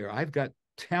 I'm up there. I've got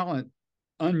talent,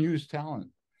 unused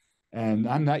talent, and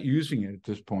I'm not using it at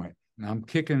this point. And I'm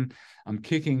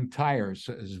kicking tires,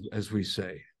 as we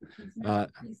say.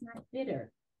 He's not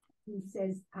bitter. He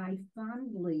says, I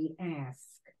fondly ask.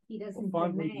 He doesn't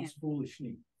demand.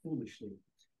 Foolishly.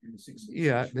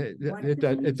 Yeah,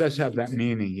 it does have that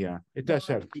meaning. Yeah, it does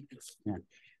have.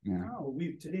 Yeah. Oh,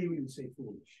 today we would say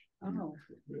foolish. Oh,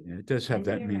 yeah, it does have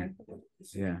that meaning.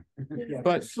 Yeah,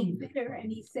 but he's bitter,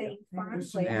 and he's saying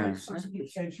fondly. Yeah.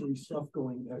 16th century stuff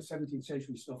going, 17th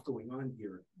century stuff going on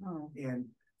here. Oh. And in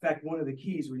fact, one of the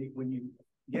keys when you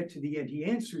get to the end, he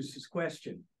answers his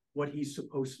question, what he's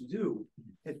supposed to do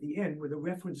at the end with a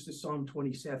reference to Psalm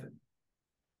 27.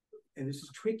 And this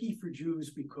is tricky for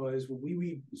Jews because when we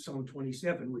read Psalm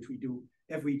 27, which we do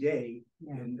every day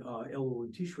in Elul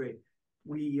and Tishrei,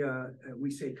 we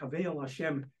say Kaveh al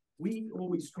Hashem. We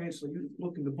always translate. You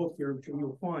look in the book there, which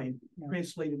you'll find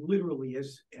translated literally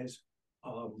as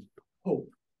hope,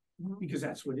 because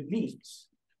that's what it means,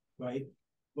 right?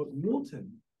 But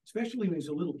Milton, especially when he was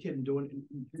a little kid and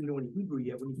didn't know any Hebrew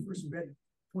yet, when he first read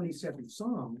 27th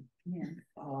Psalm,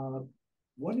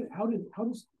 how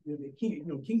does the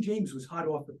King James was hot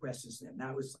off the presses then.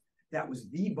 That was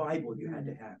the Bible you had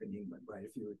to have in England, right?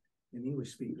 If you're an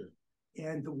English speaker.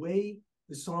 And the way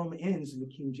the psalm ends in the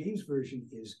King James Version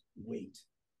is wait,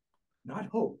 not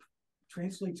hope.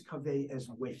 Translates kaveh as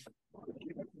wait.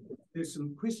 There's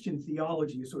some Christian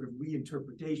theology, a sort of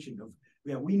reinterpretation of,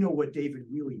 we know what David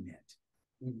really meant.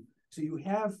 So you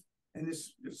have, and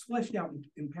this is fleshed out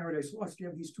in Paradise Lost, you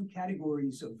have these two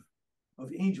categories of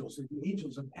angels, the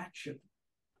angels of action.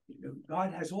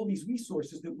 God has all these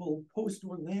resources that will post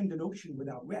or land an ocean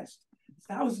without rest.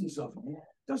 Thousands of them.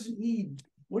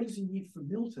 What does he need for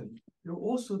Milton? They're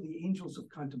also the angels of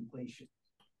contemplation.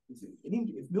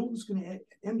 If Milton's going to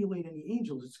emulate any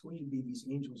angels, it's going to be these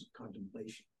angels of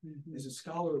contemplation. As a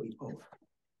scholarly poet,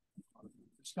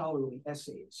 scholarly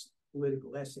essayist,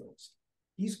 political essayist,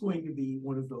 he's going to be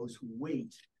one of those who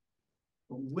wait,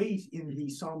 but wait in the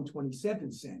Psalm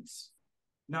 27 sense,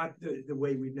 not the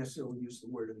way we necessarily use the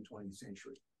word in the 20th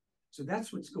century. So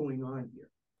that's what's going on here.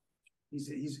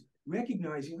 He's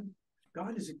recognizing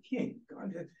God is a king.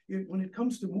 God, when it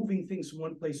comes to moving things from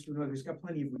one place to another, he's got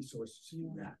plenty of resources to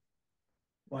do that.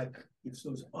 But it's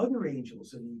those other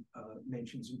angels that he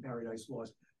mentions in Paradise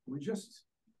Lost who are just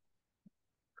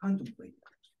contemplating,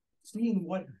 seeing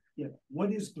what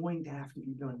is going to have to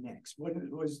be done next. What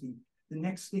was the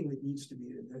next thing that needs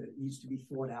to be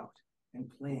thought out and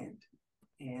planned.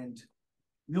 And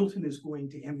Milton is going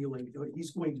to emulate.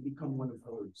 He's going to become one of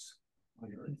those.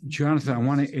 Jonathan, I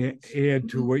want to add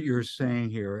to what you're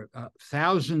saying here.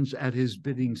 Thousands at his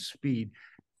bidding speed.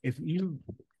 If you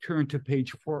turn to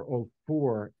page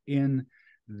 404 in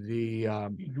the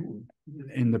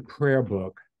prayer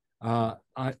book,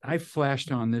 I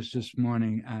flashed on this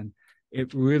morning, and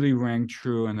it really rang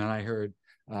true. And then I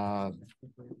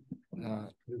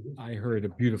heard a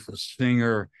beautiful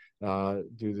singer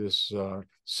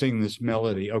sing this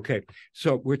melody. Okay,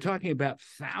 so we're talking about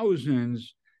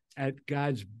thousands at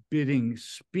God's bidding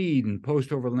speed and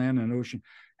post over land and ocean.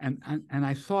 And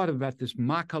I thought about this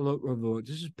makalot ravot.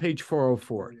 This is page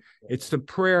 404. It's the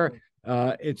prayer.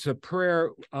 It's a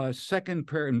prayer, second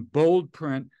prayer in bold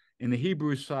print in the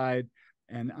Hebrew side,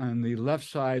 and on the left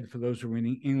side for those who are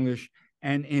reading English,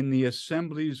 and in the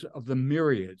assemblies of the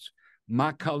myriads.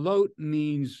 Makalot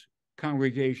means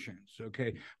congregations.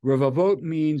 Okay, ravavot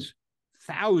means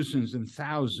thousands and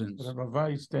thousands.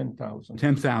 Ravavah is 10,000.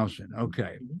 10,000.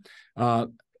 Okay.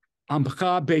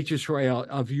 Amcha Beit Yisrael,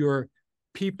 of your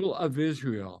people of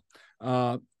Israel,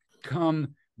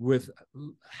 come with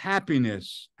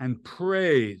happiness and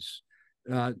praise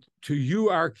to you,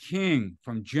 our King,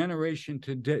 from generation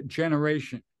to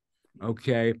generation.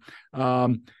 Okay.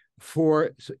 For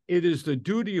it is the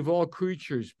duty of all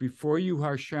creatures before you,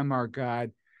 Hashem, our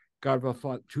God, God of our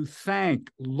Father, to thank,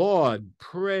 laud,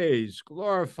 praise,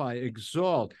 glorify,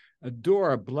 exalt,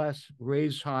 adore, bless,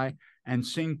 raise high, and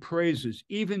sing praises,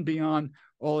 even beyond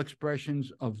all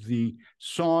expressions of the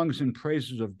songs and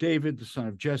praises of David, the son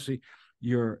of Jesse,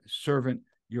 your servant,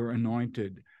 your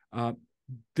anointed.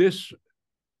 This,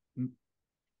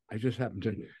 I just happened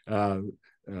to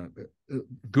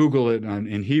Google it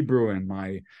in Hebrew and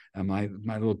my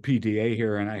little PDA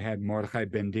here, and I had Mordechai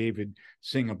Ben David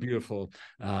sing a beautiful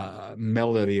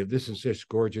melody. This is just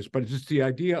gorgeous, but it's just the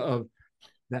idea of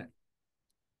that.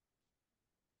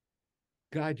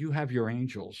 God, you have your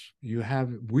angels.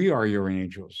 We are your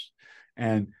angels,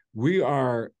 and we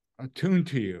are attuned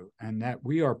to you, and that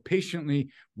we are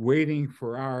patiently waiting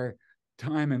for our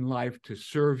time in life to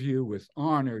serve you with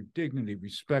honor, dignity,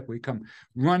 respect. We come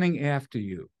running after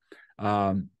you.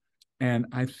 And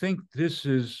I think this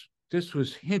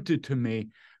was hinted to me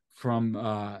from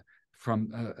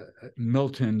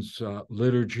Milton's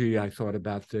liturgy. I thought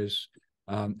about this.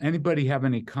 Anybody have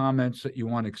any comments that you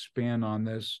want to expand on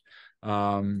this?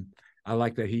 I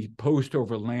like that he post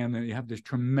over land, and you have this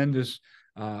tremendous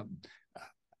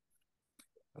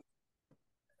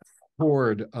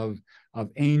horde of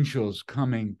angels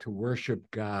coming to worship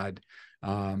God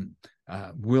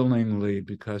willingly,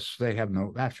 because they have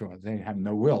no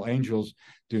will. Angels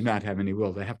do not have any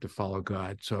will. They have to follow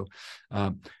God. So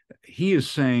he is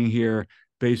saying here,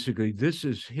 basically, this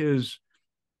is his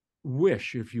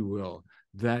wish, if you will,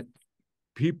 that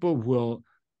people will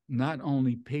not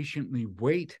only patiently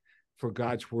wait for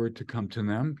God's word to come to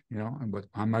them, and what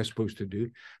am I supposed to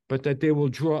do, but that they will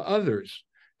draw others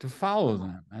to follow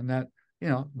them, and that,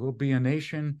 we'll be a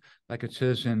nation, like it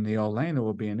says in the Olena,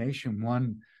 will be a nation,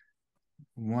 one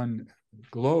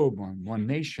globe, one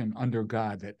nation under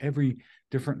God, that every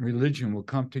different religion will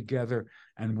come together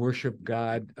and worship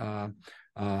God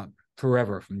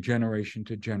forever, from generation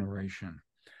to generation.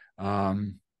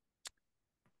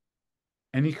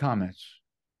 Any comments?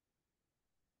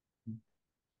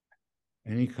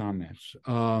 Any comments?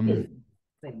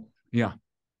 Yeah.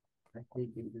 I think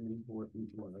is an important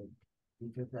word,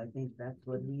 because I think that's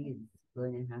what he is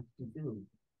going to have to do,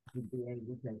 to be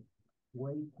able to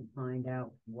wait to find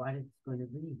out what it's going to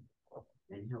be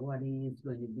and what he is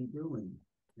going to be doing.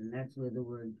 And that's where the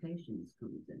word patience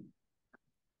comes in.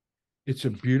 It's a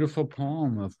beautiful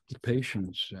poem of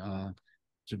patience.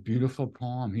 It's a beautiful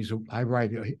poem. He's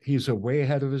a way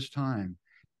ahead of his time.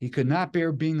 He could not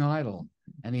bear being idle,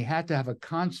 and he had to have a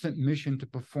constant mission to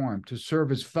perform, to serve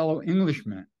his fellow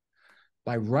Englishmen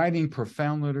by writing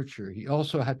profound literature. He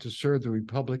also had to serve the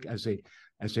Republic as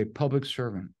a public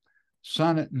servant.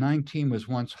 Sonnet 19 was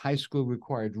once high school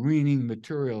required reading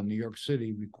material in New York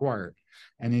City required.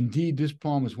 And indeed, this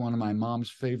poem is one of my mom's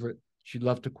favorite. She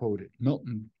loved to quote it.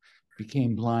 Milton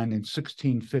became blind in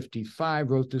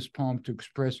 1655, wrote this poem to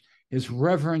express his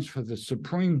reverence for the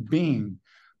supreme being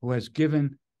who has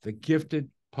given the gifted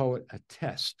poet a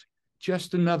test,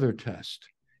 just another test,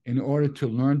 in order to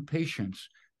learn patience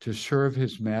to serve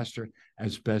his master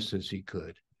as best as he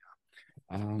could.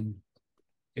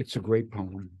 It's a great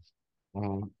poem.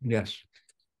 Yes.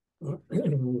 I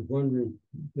was wondering,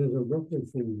 there's a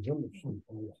reference in Milton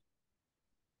someplace.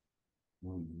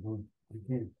 I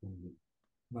can't find it,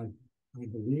 but I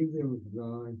believe there was a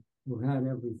guy who had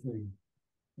everything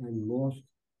and lost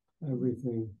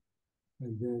everything,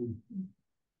 and then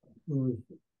through his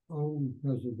own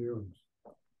perseverance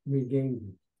regained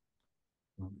it.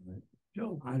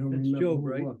 Job. I don't That's remember Job, who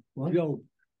it right? was. What? Job.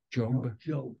 Job.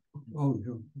 Oh,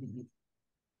 Job.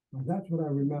 Well, that's what I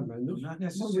remember. And No, this not what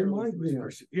necessarily reminds for his me of.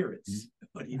 perseverance,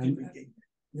 but he And- did regain.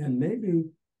 And maybe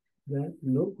that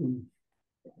Milton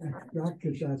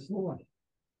extracted that thought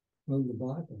from the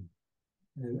Bible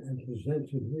and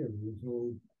presents it here in his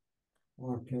own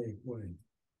archaic way.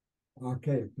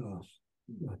 Archaic to us,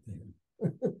 not to him.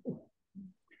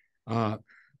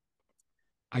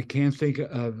 I can't think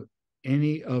of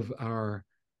any of our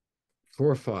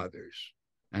forefathers.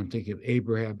 I'm thinking of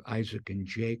Abraham, Isaac, and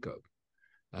Jacob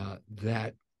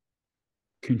that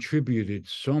contributed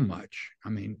so much. I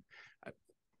mean,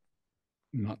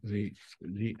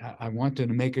 I wanted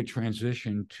to make a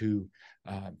transition to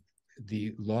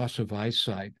the loss of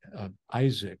eyesight of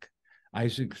Isaac.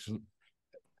 Isaac's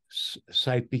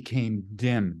sight became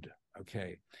dimmed.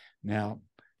 Okay, now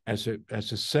as a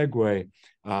segue,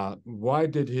 why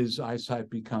did his eyesight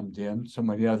become dim?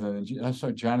 Somebody other than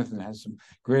Jonathan has some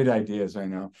great ideas, I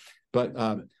know, but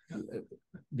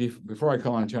before I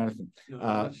call on Jonathan, No,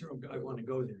 I'm not sure I want to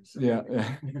go there. So.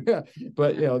 yeah,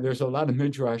 but there's a lot of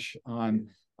midrash on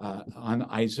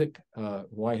Isaac,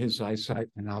 why his eyesight,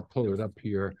 and I'll pull it up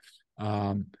here.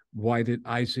 Why did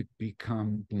Isaac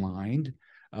become blind?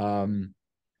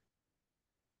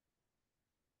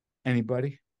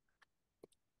 Anybody?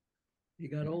 He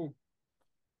got old.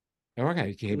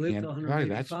 Okay, He lived to okay,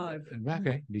 that's 185.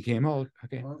 okay. Became old.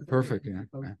 Okay, Well, perfect. he's Yeah.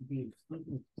 supposed to be a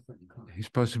student of some kind. He's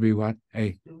supposed to be what?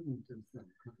 A Student of some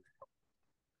kind.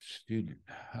 student.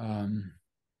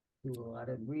 Do a lot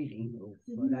of reading,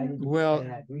 but I didn't. Well,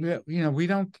 say that we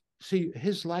don't see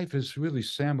his life is really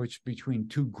sandwiched between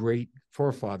two great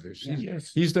forefathers.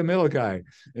 Yes. He's the middle guy,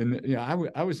 and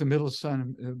I was the middle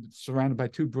son, surrounded by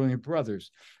two brilliant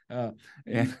brothers,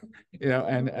 and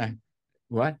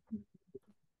what?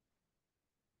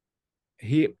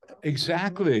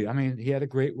 Exactly. I mean, he had a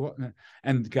great,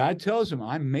 and God tells him,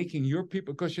 "I'm making your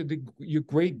people because of your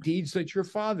great deeds that your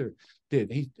father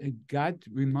did." God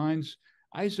reminds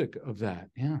Isaac of that.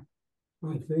 Yeah.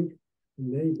 I think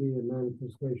maybe a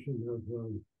manifestation of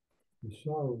the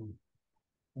sorrow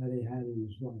that he had in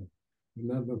his life.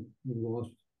 Remember, he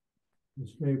lost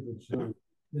his favorite son,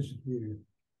 disappeared.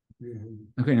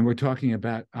 Okay, and we're talking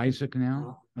about Isaac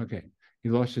now. Okay, he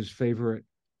lost his favorite.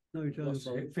 No, you're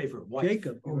talking about Favorite wife.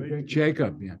 Jacob. Right?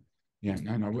 Jacob. Yeah.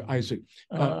 No, Isaac.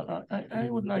 I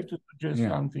would like to suggest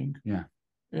something. Yeah.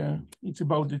 Yeah, it's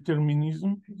about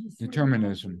determinism.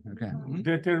 Determinism. Okay.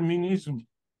 Determinism.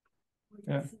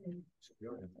 Yeah.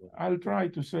 I'll try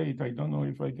to say it. I don't know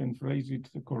if I can phrase it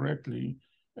correctly.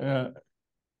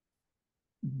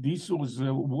 This was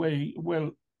a way,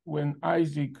 well, when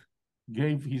Isaac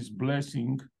gave his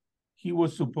blessing, he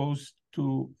was supposed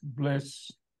to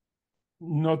bless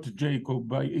not Jacob,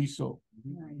 by Esau.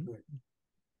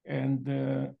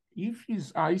 And if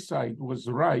his eyesight was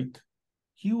right,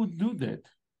 he would do that.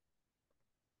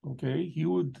 Okay, he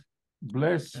would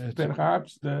bless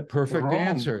perhaps the perfect wrong,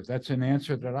 answer. That's an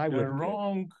answer that I would. The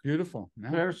wrong beautiful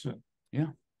person.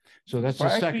 Yeah. So that's but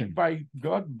the I second. think by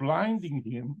God blinding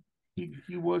him,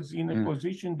 he was in a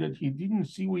position that he didn't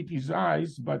see with his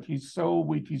eyes, but he saw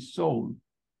with his soul.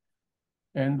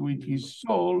 And with his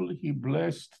soul, he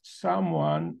blessed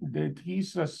someone that he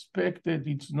suspected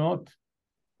it's not.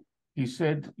 He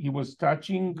said he was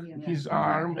touching his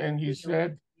arm, and he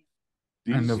said,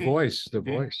 and the voice.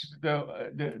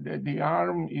 The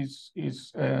arm is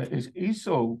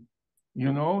Esau,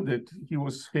 that he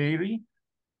was hairy,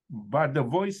 but the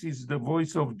voice is the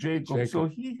voice of Jacob. So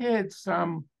he had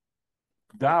some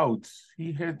doubts,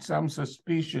 he had some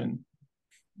suspicion.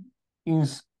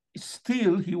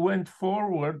 Still, he went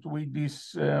forward with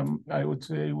this, I would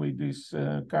say, with this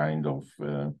kind of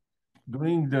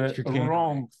doing the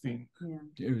wrong thing.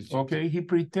 Okay, he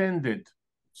pretended.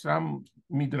 Some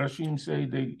midrashim say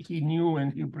that he knew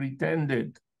and he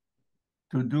pretended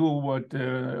to do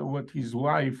what his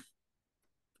wife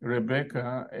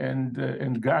Rebecca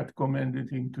and God commanded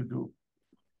him to do.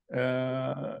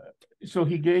 So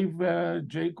he gave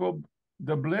Jacob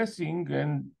the blessing,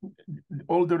 and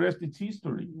all the rest is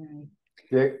history.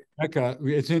 Rebecca,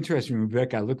 it's interesting,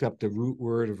 Rebecca. I looked up the root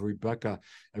word of Rebecca.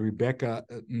 Rebecca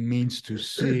means to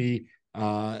see,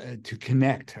 to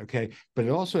connect, okay? But it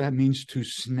also means to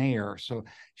snare. So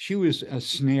she was a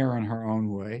snare in her own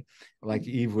way, like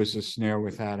Eve was a snare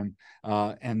with Adam.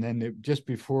 And then just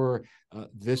before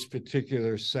this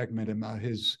particular segment about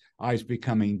his eyes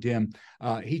becoming dim,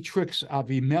 he tricks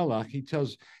Avimelech. He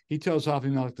tells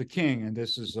Avimelech the king, and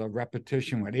this is a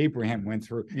repetition what Abraham went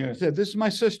through. Yes. He said, "This is my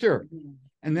sister."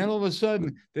 And then all of a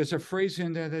sudden, there's a phrase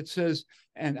in there that says,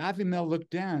 and Avimelech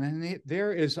looked down, and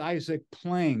there is Isaac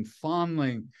playing,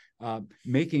 fondling,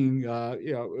 making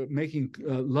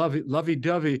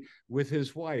lovey-dovey with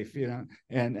his wife,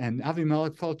 and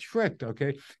Avimelech felt tricked.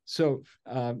 Okay, so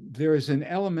there is an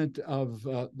element of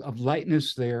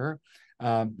lightness there.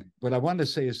 What I want to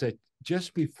say is that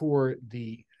just before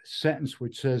the sentence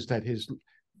which says that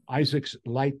Isaac's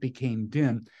light became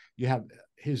dim, you have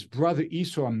his brother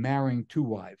Esau marrying two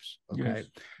wives. Okay. Yes.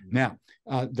 Now,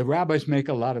 the rabbis make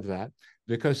a lot of that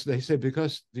because they say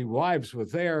because the wives were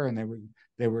there and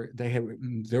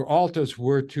their altars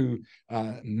were to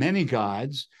many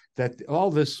gods, that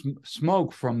all this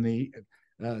smoke from the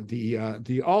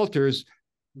altars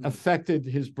affected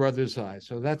his brother's eyes.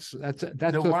 So that's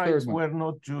the wives third one. Were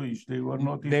not Jewish. They were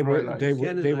not They Israelites.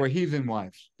 They were heathen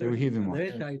wives. They were heathen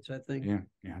wives. I think.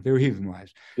 Yeah, they were heathen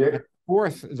wives. Yeah.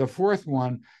 The fourth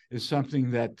one is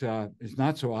something that is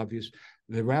not so obvious.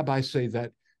 The rabbis say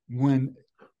that when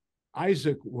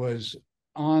Isaac was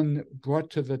brought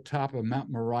to the top of Mount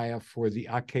Moriah for the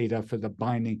Akedah, for the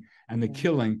binding and the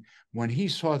killing, when he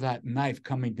saw that knife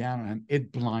coming down on him,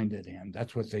 it blinded him.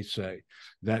 That's what they say.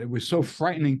 That it was so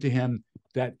frightening to him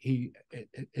that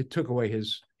it took away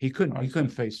he couldn't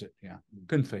face it. Yeah,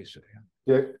 couldn't face it.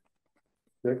 Yeah.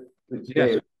 Dick, it's yes.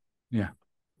 Dave. Yeah.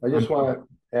 I just want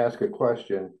to ask a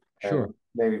question. Sure. And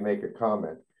maybe make a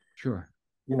comment. Sure.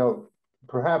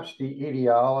 Perhaps the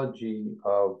etiology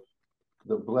of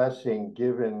the blessing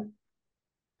given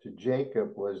to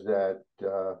Jacob was that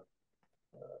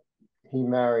he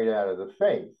married out of the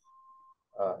faith,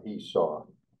 Esau,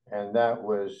 and that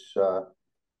was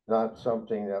not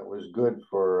something that was good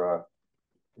for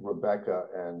Rebecca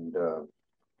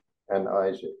and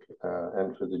Isaac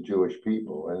and for the Jewish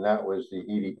people, and that was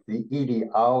the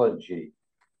etiology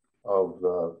of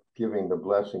giving the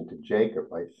blessing to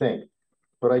Jacob, I think.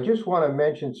 But I just want to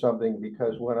mention something,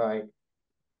 because when I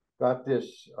got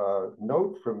this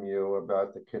note from you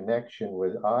about the connection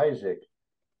with Isaac,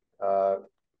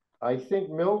 I think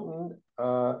Milton,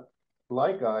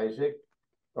 like Isaac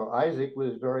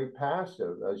was very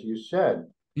passive, as you said.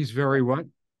 He's very what?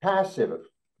 Passive.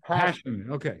 Passionate.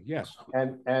 Okay. Yes.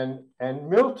 And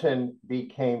Milton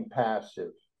became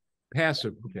passive.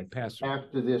 Passive. Okay. Passive.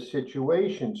 After this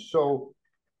situation. So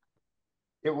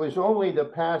it was only the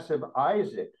passive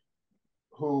Isaac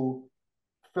who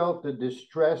felt the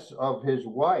distress of his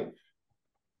wife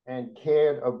and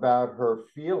cared about her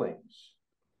feelings.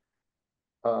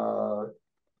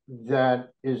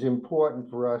 That is important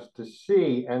for us to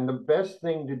see. And the best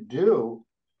thing to do,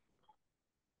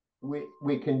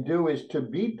 we can do, is to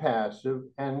be passive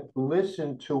and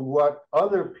listen to what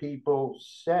other people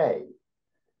say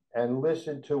and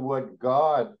listen to what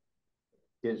God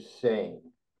is saying.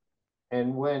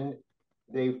 And when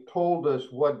they've told us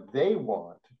what they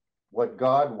want, what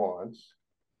God wants,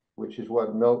 which is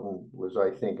what Milton was,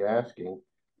 I think, asking,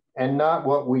 and not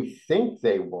what we think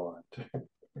they want.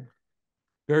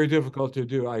 Very difficult to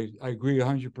do. I agree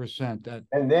 100% that.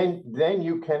 And then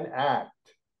you can act.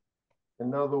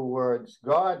 In other words,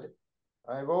 God,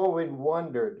 I've always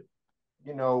wondered,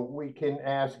 we can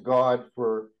ask God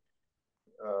for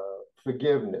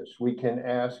forgiveness. We can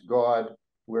ask God,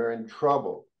 we're in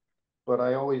trouble. But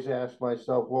I always ask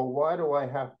myself, well, why do I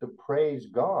have to praise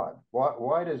God?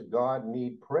 Why does God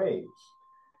need praise?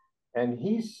 And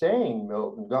he's saying,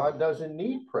 Milton, God doesn't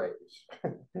need praise.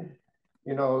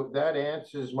 That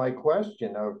answers my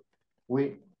question of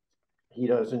he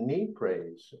doesn't need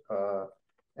praise.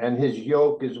 And his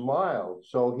yoke is mild.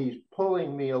 So he's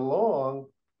pulling me along,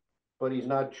 but he's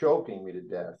not choking me to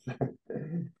death.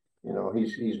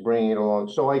 He's bringing it along.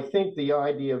 So I think the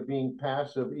idea of being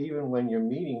passive, even when you're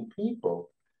meeting people,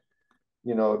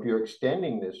 if you're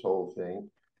extending this whole thing,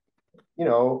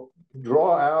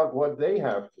 draw out what they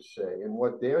have to say and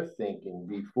what they're thinking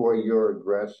before you're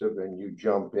aggressive and you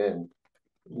jump in.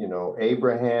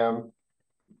 Abraham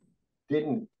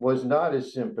was not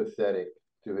as sympathetic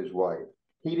to his wife.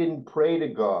 he didn't pray to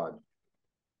God,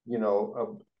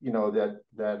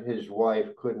 that his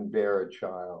wife couldn't bear a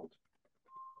child.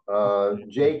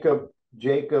 Jacob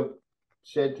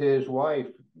said to his wife,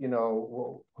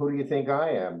 well, who do you think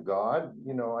I am, God?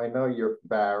 I know you're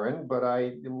barren, but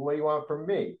what do you want from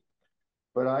me?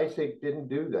 But Isaac didn't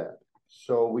do that.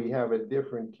 So we have a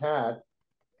different cat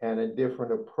and a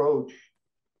different approach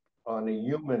on a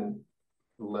human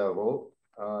level,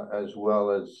 as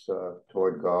well as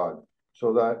toward God.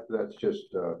 So that's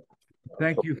just.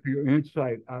 Thank you for your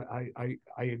insight. I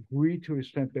agree to a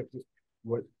extent that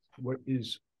what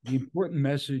is the important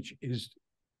message is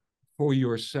for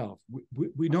yourself.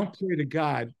 We don't pray to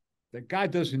God, that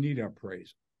God doesn't need our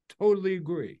praise. Totally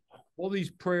agree. All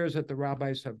these prayers that the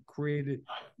rabbis have created,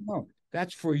 no,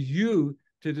 that's for you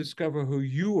to discover who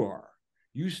you are.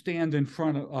 You stand in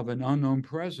front of an unknown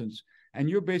presence, and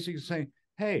you're basically saying,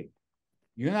 hey,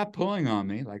 you're not pulling on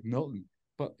me like Milton,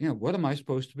 but what am I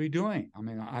supposed to be doing? I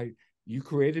mean, you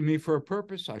created me for a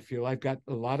purpose. I feel I've got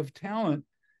a lot of talent.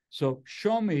 So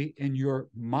show me in your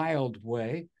mild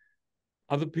way.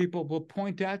 Other people will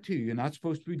point out to you, you're not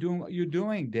supposed to be doing what you're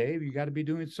doing, Dave. You got to be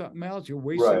doing something else. You're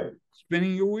wasting,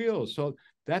 spinning your wheels. So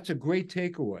that's a great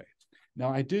takeaway. Now,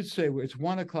 I did say, it's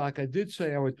 1 o'clock. I did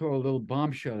say I would throw a little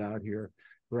bombshell out here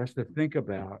for us to think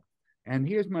about. And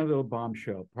here's my little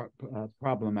bombshell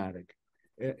problematic.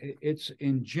 It's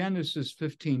in Genesis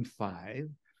 15:5.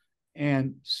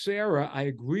 And Sarah, I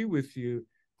agree with you,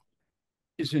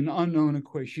 is an unknown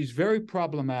equation. She's very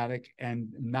problematic.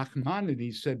 And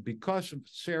Nachmanides said, because of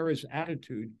Sarah's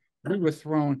attitude, we were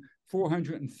thrown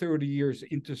 430 years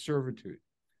into servitude.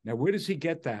 Now, where does he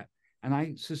get that? And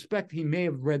I suspect he may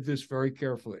have read this very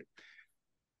carefully.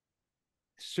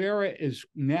 Sarah is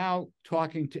now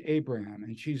talking to Abraham,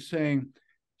 and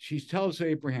she tells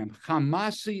Abraham,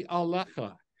 Hamasi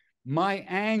alecha, my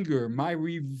anger, my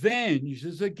revenge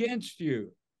is against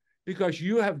you, because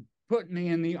you have put me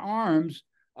in the arms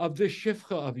of this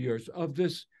shifcha of yours, of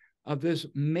this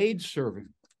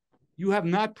maidservant. You have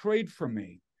not prayed for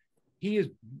me.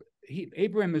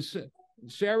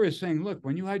 Sarah is saying, look,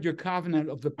 when you had your covenant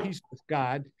of the peace with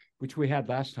God, which we had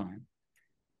last time,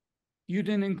 you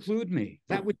didn't include me.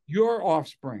 That was your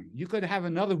offspring. You could have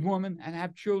another woman and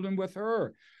have children with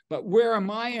her. But where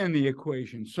am I in the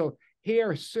equation? So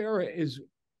here Sarah is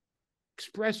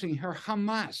expressing her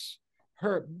Hamas,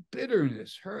 her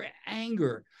bitterness, her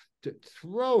anger, to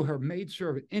throw her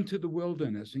maidservant into the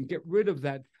wilderness and get rid of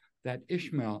that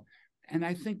Ishmael. And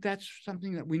I think that's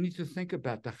something that we need to think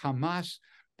about, the Hamas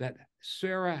that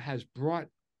Sarah has brought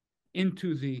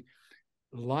into the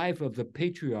life of the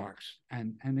patriarchs.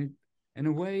 And in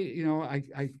a way,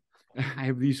 I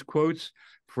have these quotes: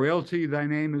 frailty, thy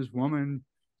name is woman,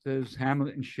 says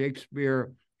Hamlet and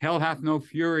Shakespeare. Hell hath no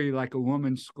fury like a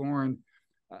woman scorned.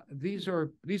 These are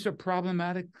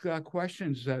problematic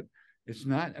questions that it's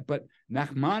not, but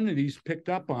Nachmanides picked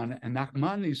up on it, and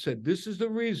Nachmanides said, this is the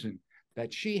reason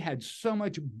that she had so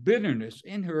much bitterness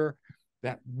in her,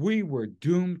 that we were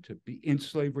doomed to be in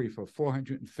slavery for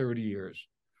 430 years.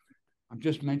 I'm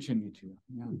just mentioning it to you.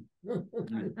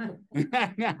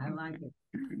 Yeah. I like it.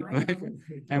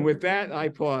 And with that, I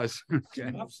pause.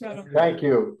 Okay. Thank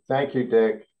you,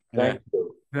 Dick. Thank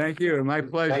you. Thank you. My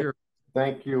pleasure.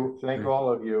 Thank you. Thank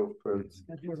all of you for.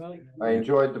 I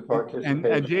enjoyed the participation.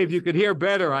 And Dave, you could hear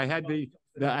better. I had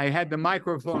the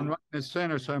microphone right in the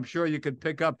center, so I'm sure you could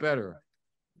pick up better.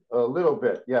 A little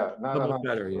bit, yeah. Not a little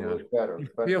better, yeah. Better.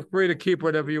 But, feel free to keep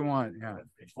whatever you want. Yeah.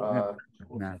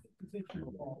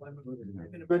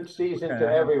 Good season to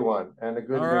everyone, and a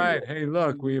good. All right. Hey,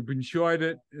 look, we have enjoyed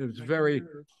it. It was very,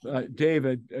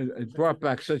 David, it brought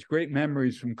back such great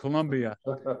memories from Columbia.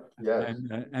 Yes.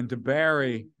 And to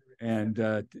Barry and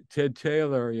Ted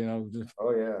Taylor,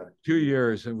 Oh yeah. 2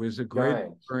 years. It was a great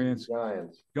experience.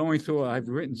 Giants. Going through, I've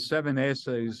written 7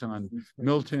 essays on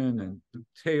Milton and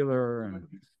Taylor, and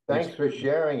thanks for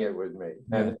sharing it with me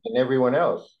and everyone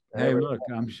else. Hey, look,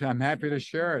 I'm happy to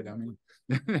share it. I mean,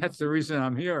 that's the reason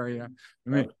I'm here. Yeah, I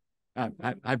mean,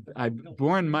 I've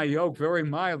borne my yoke very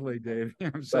mildly, Dave. You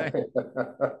know what I'm saying?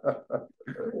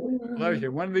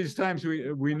 Pleasure. One of these times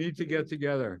we need to get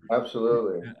together.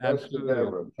 Absolutely.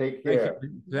 Absolutely. Take care.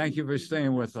 Thank you for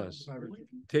staying with us.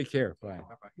 Take care. Bye.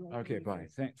 Okay. Bye.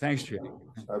 Thanks, Jay.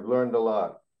 I've learned a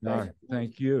lot.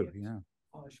 Thank you. Yeah.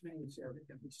 All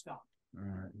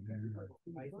right.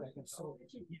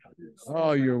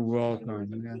 Oh, you're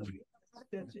welcome. Yeah.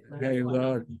 Hey,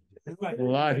 look, a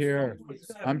lot here.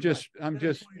 I'm just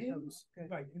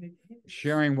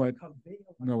sharing what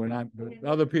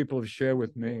other people have shared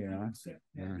with me. Yeah.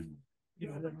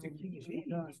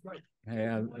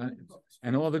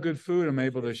 And all the good food I'm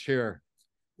able to share.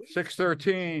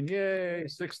 613, yay,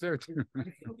 613.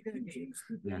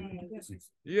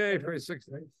 Yay for 6.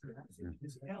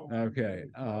 Okay.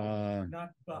 Not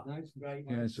but, right?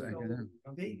 Yes, So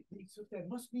so that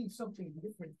must mean something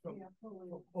different from.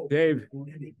 Dave,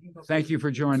 thank you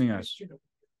for joining us.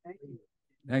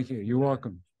 Thank you. You're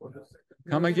welcome.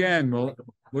 Come again.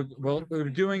 We're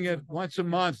doing it once a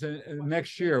month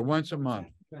next year. Once a month.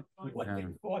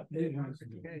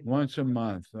 Once a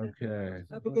month. Okay.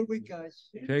 Have a good week, guys.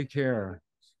 Take care.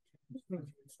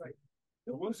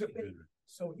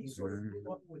 So he sort of grew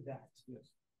up with that.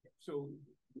 Yes. So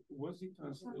was he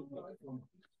translated from?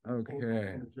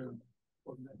 Okay.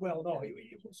 Well, no,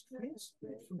 it was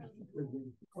translated from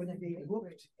Hebrew when they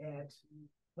looked at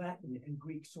Latin and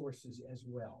Greek sources as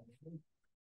well.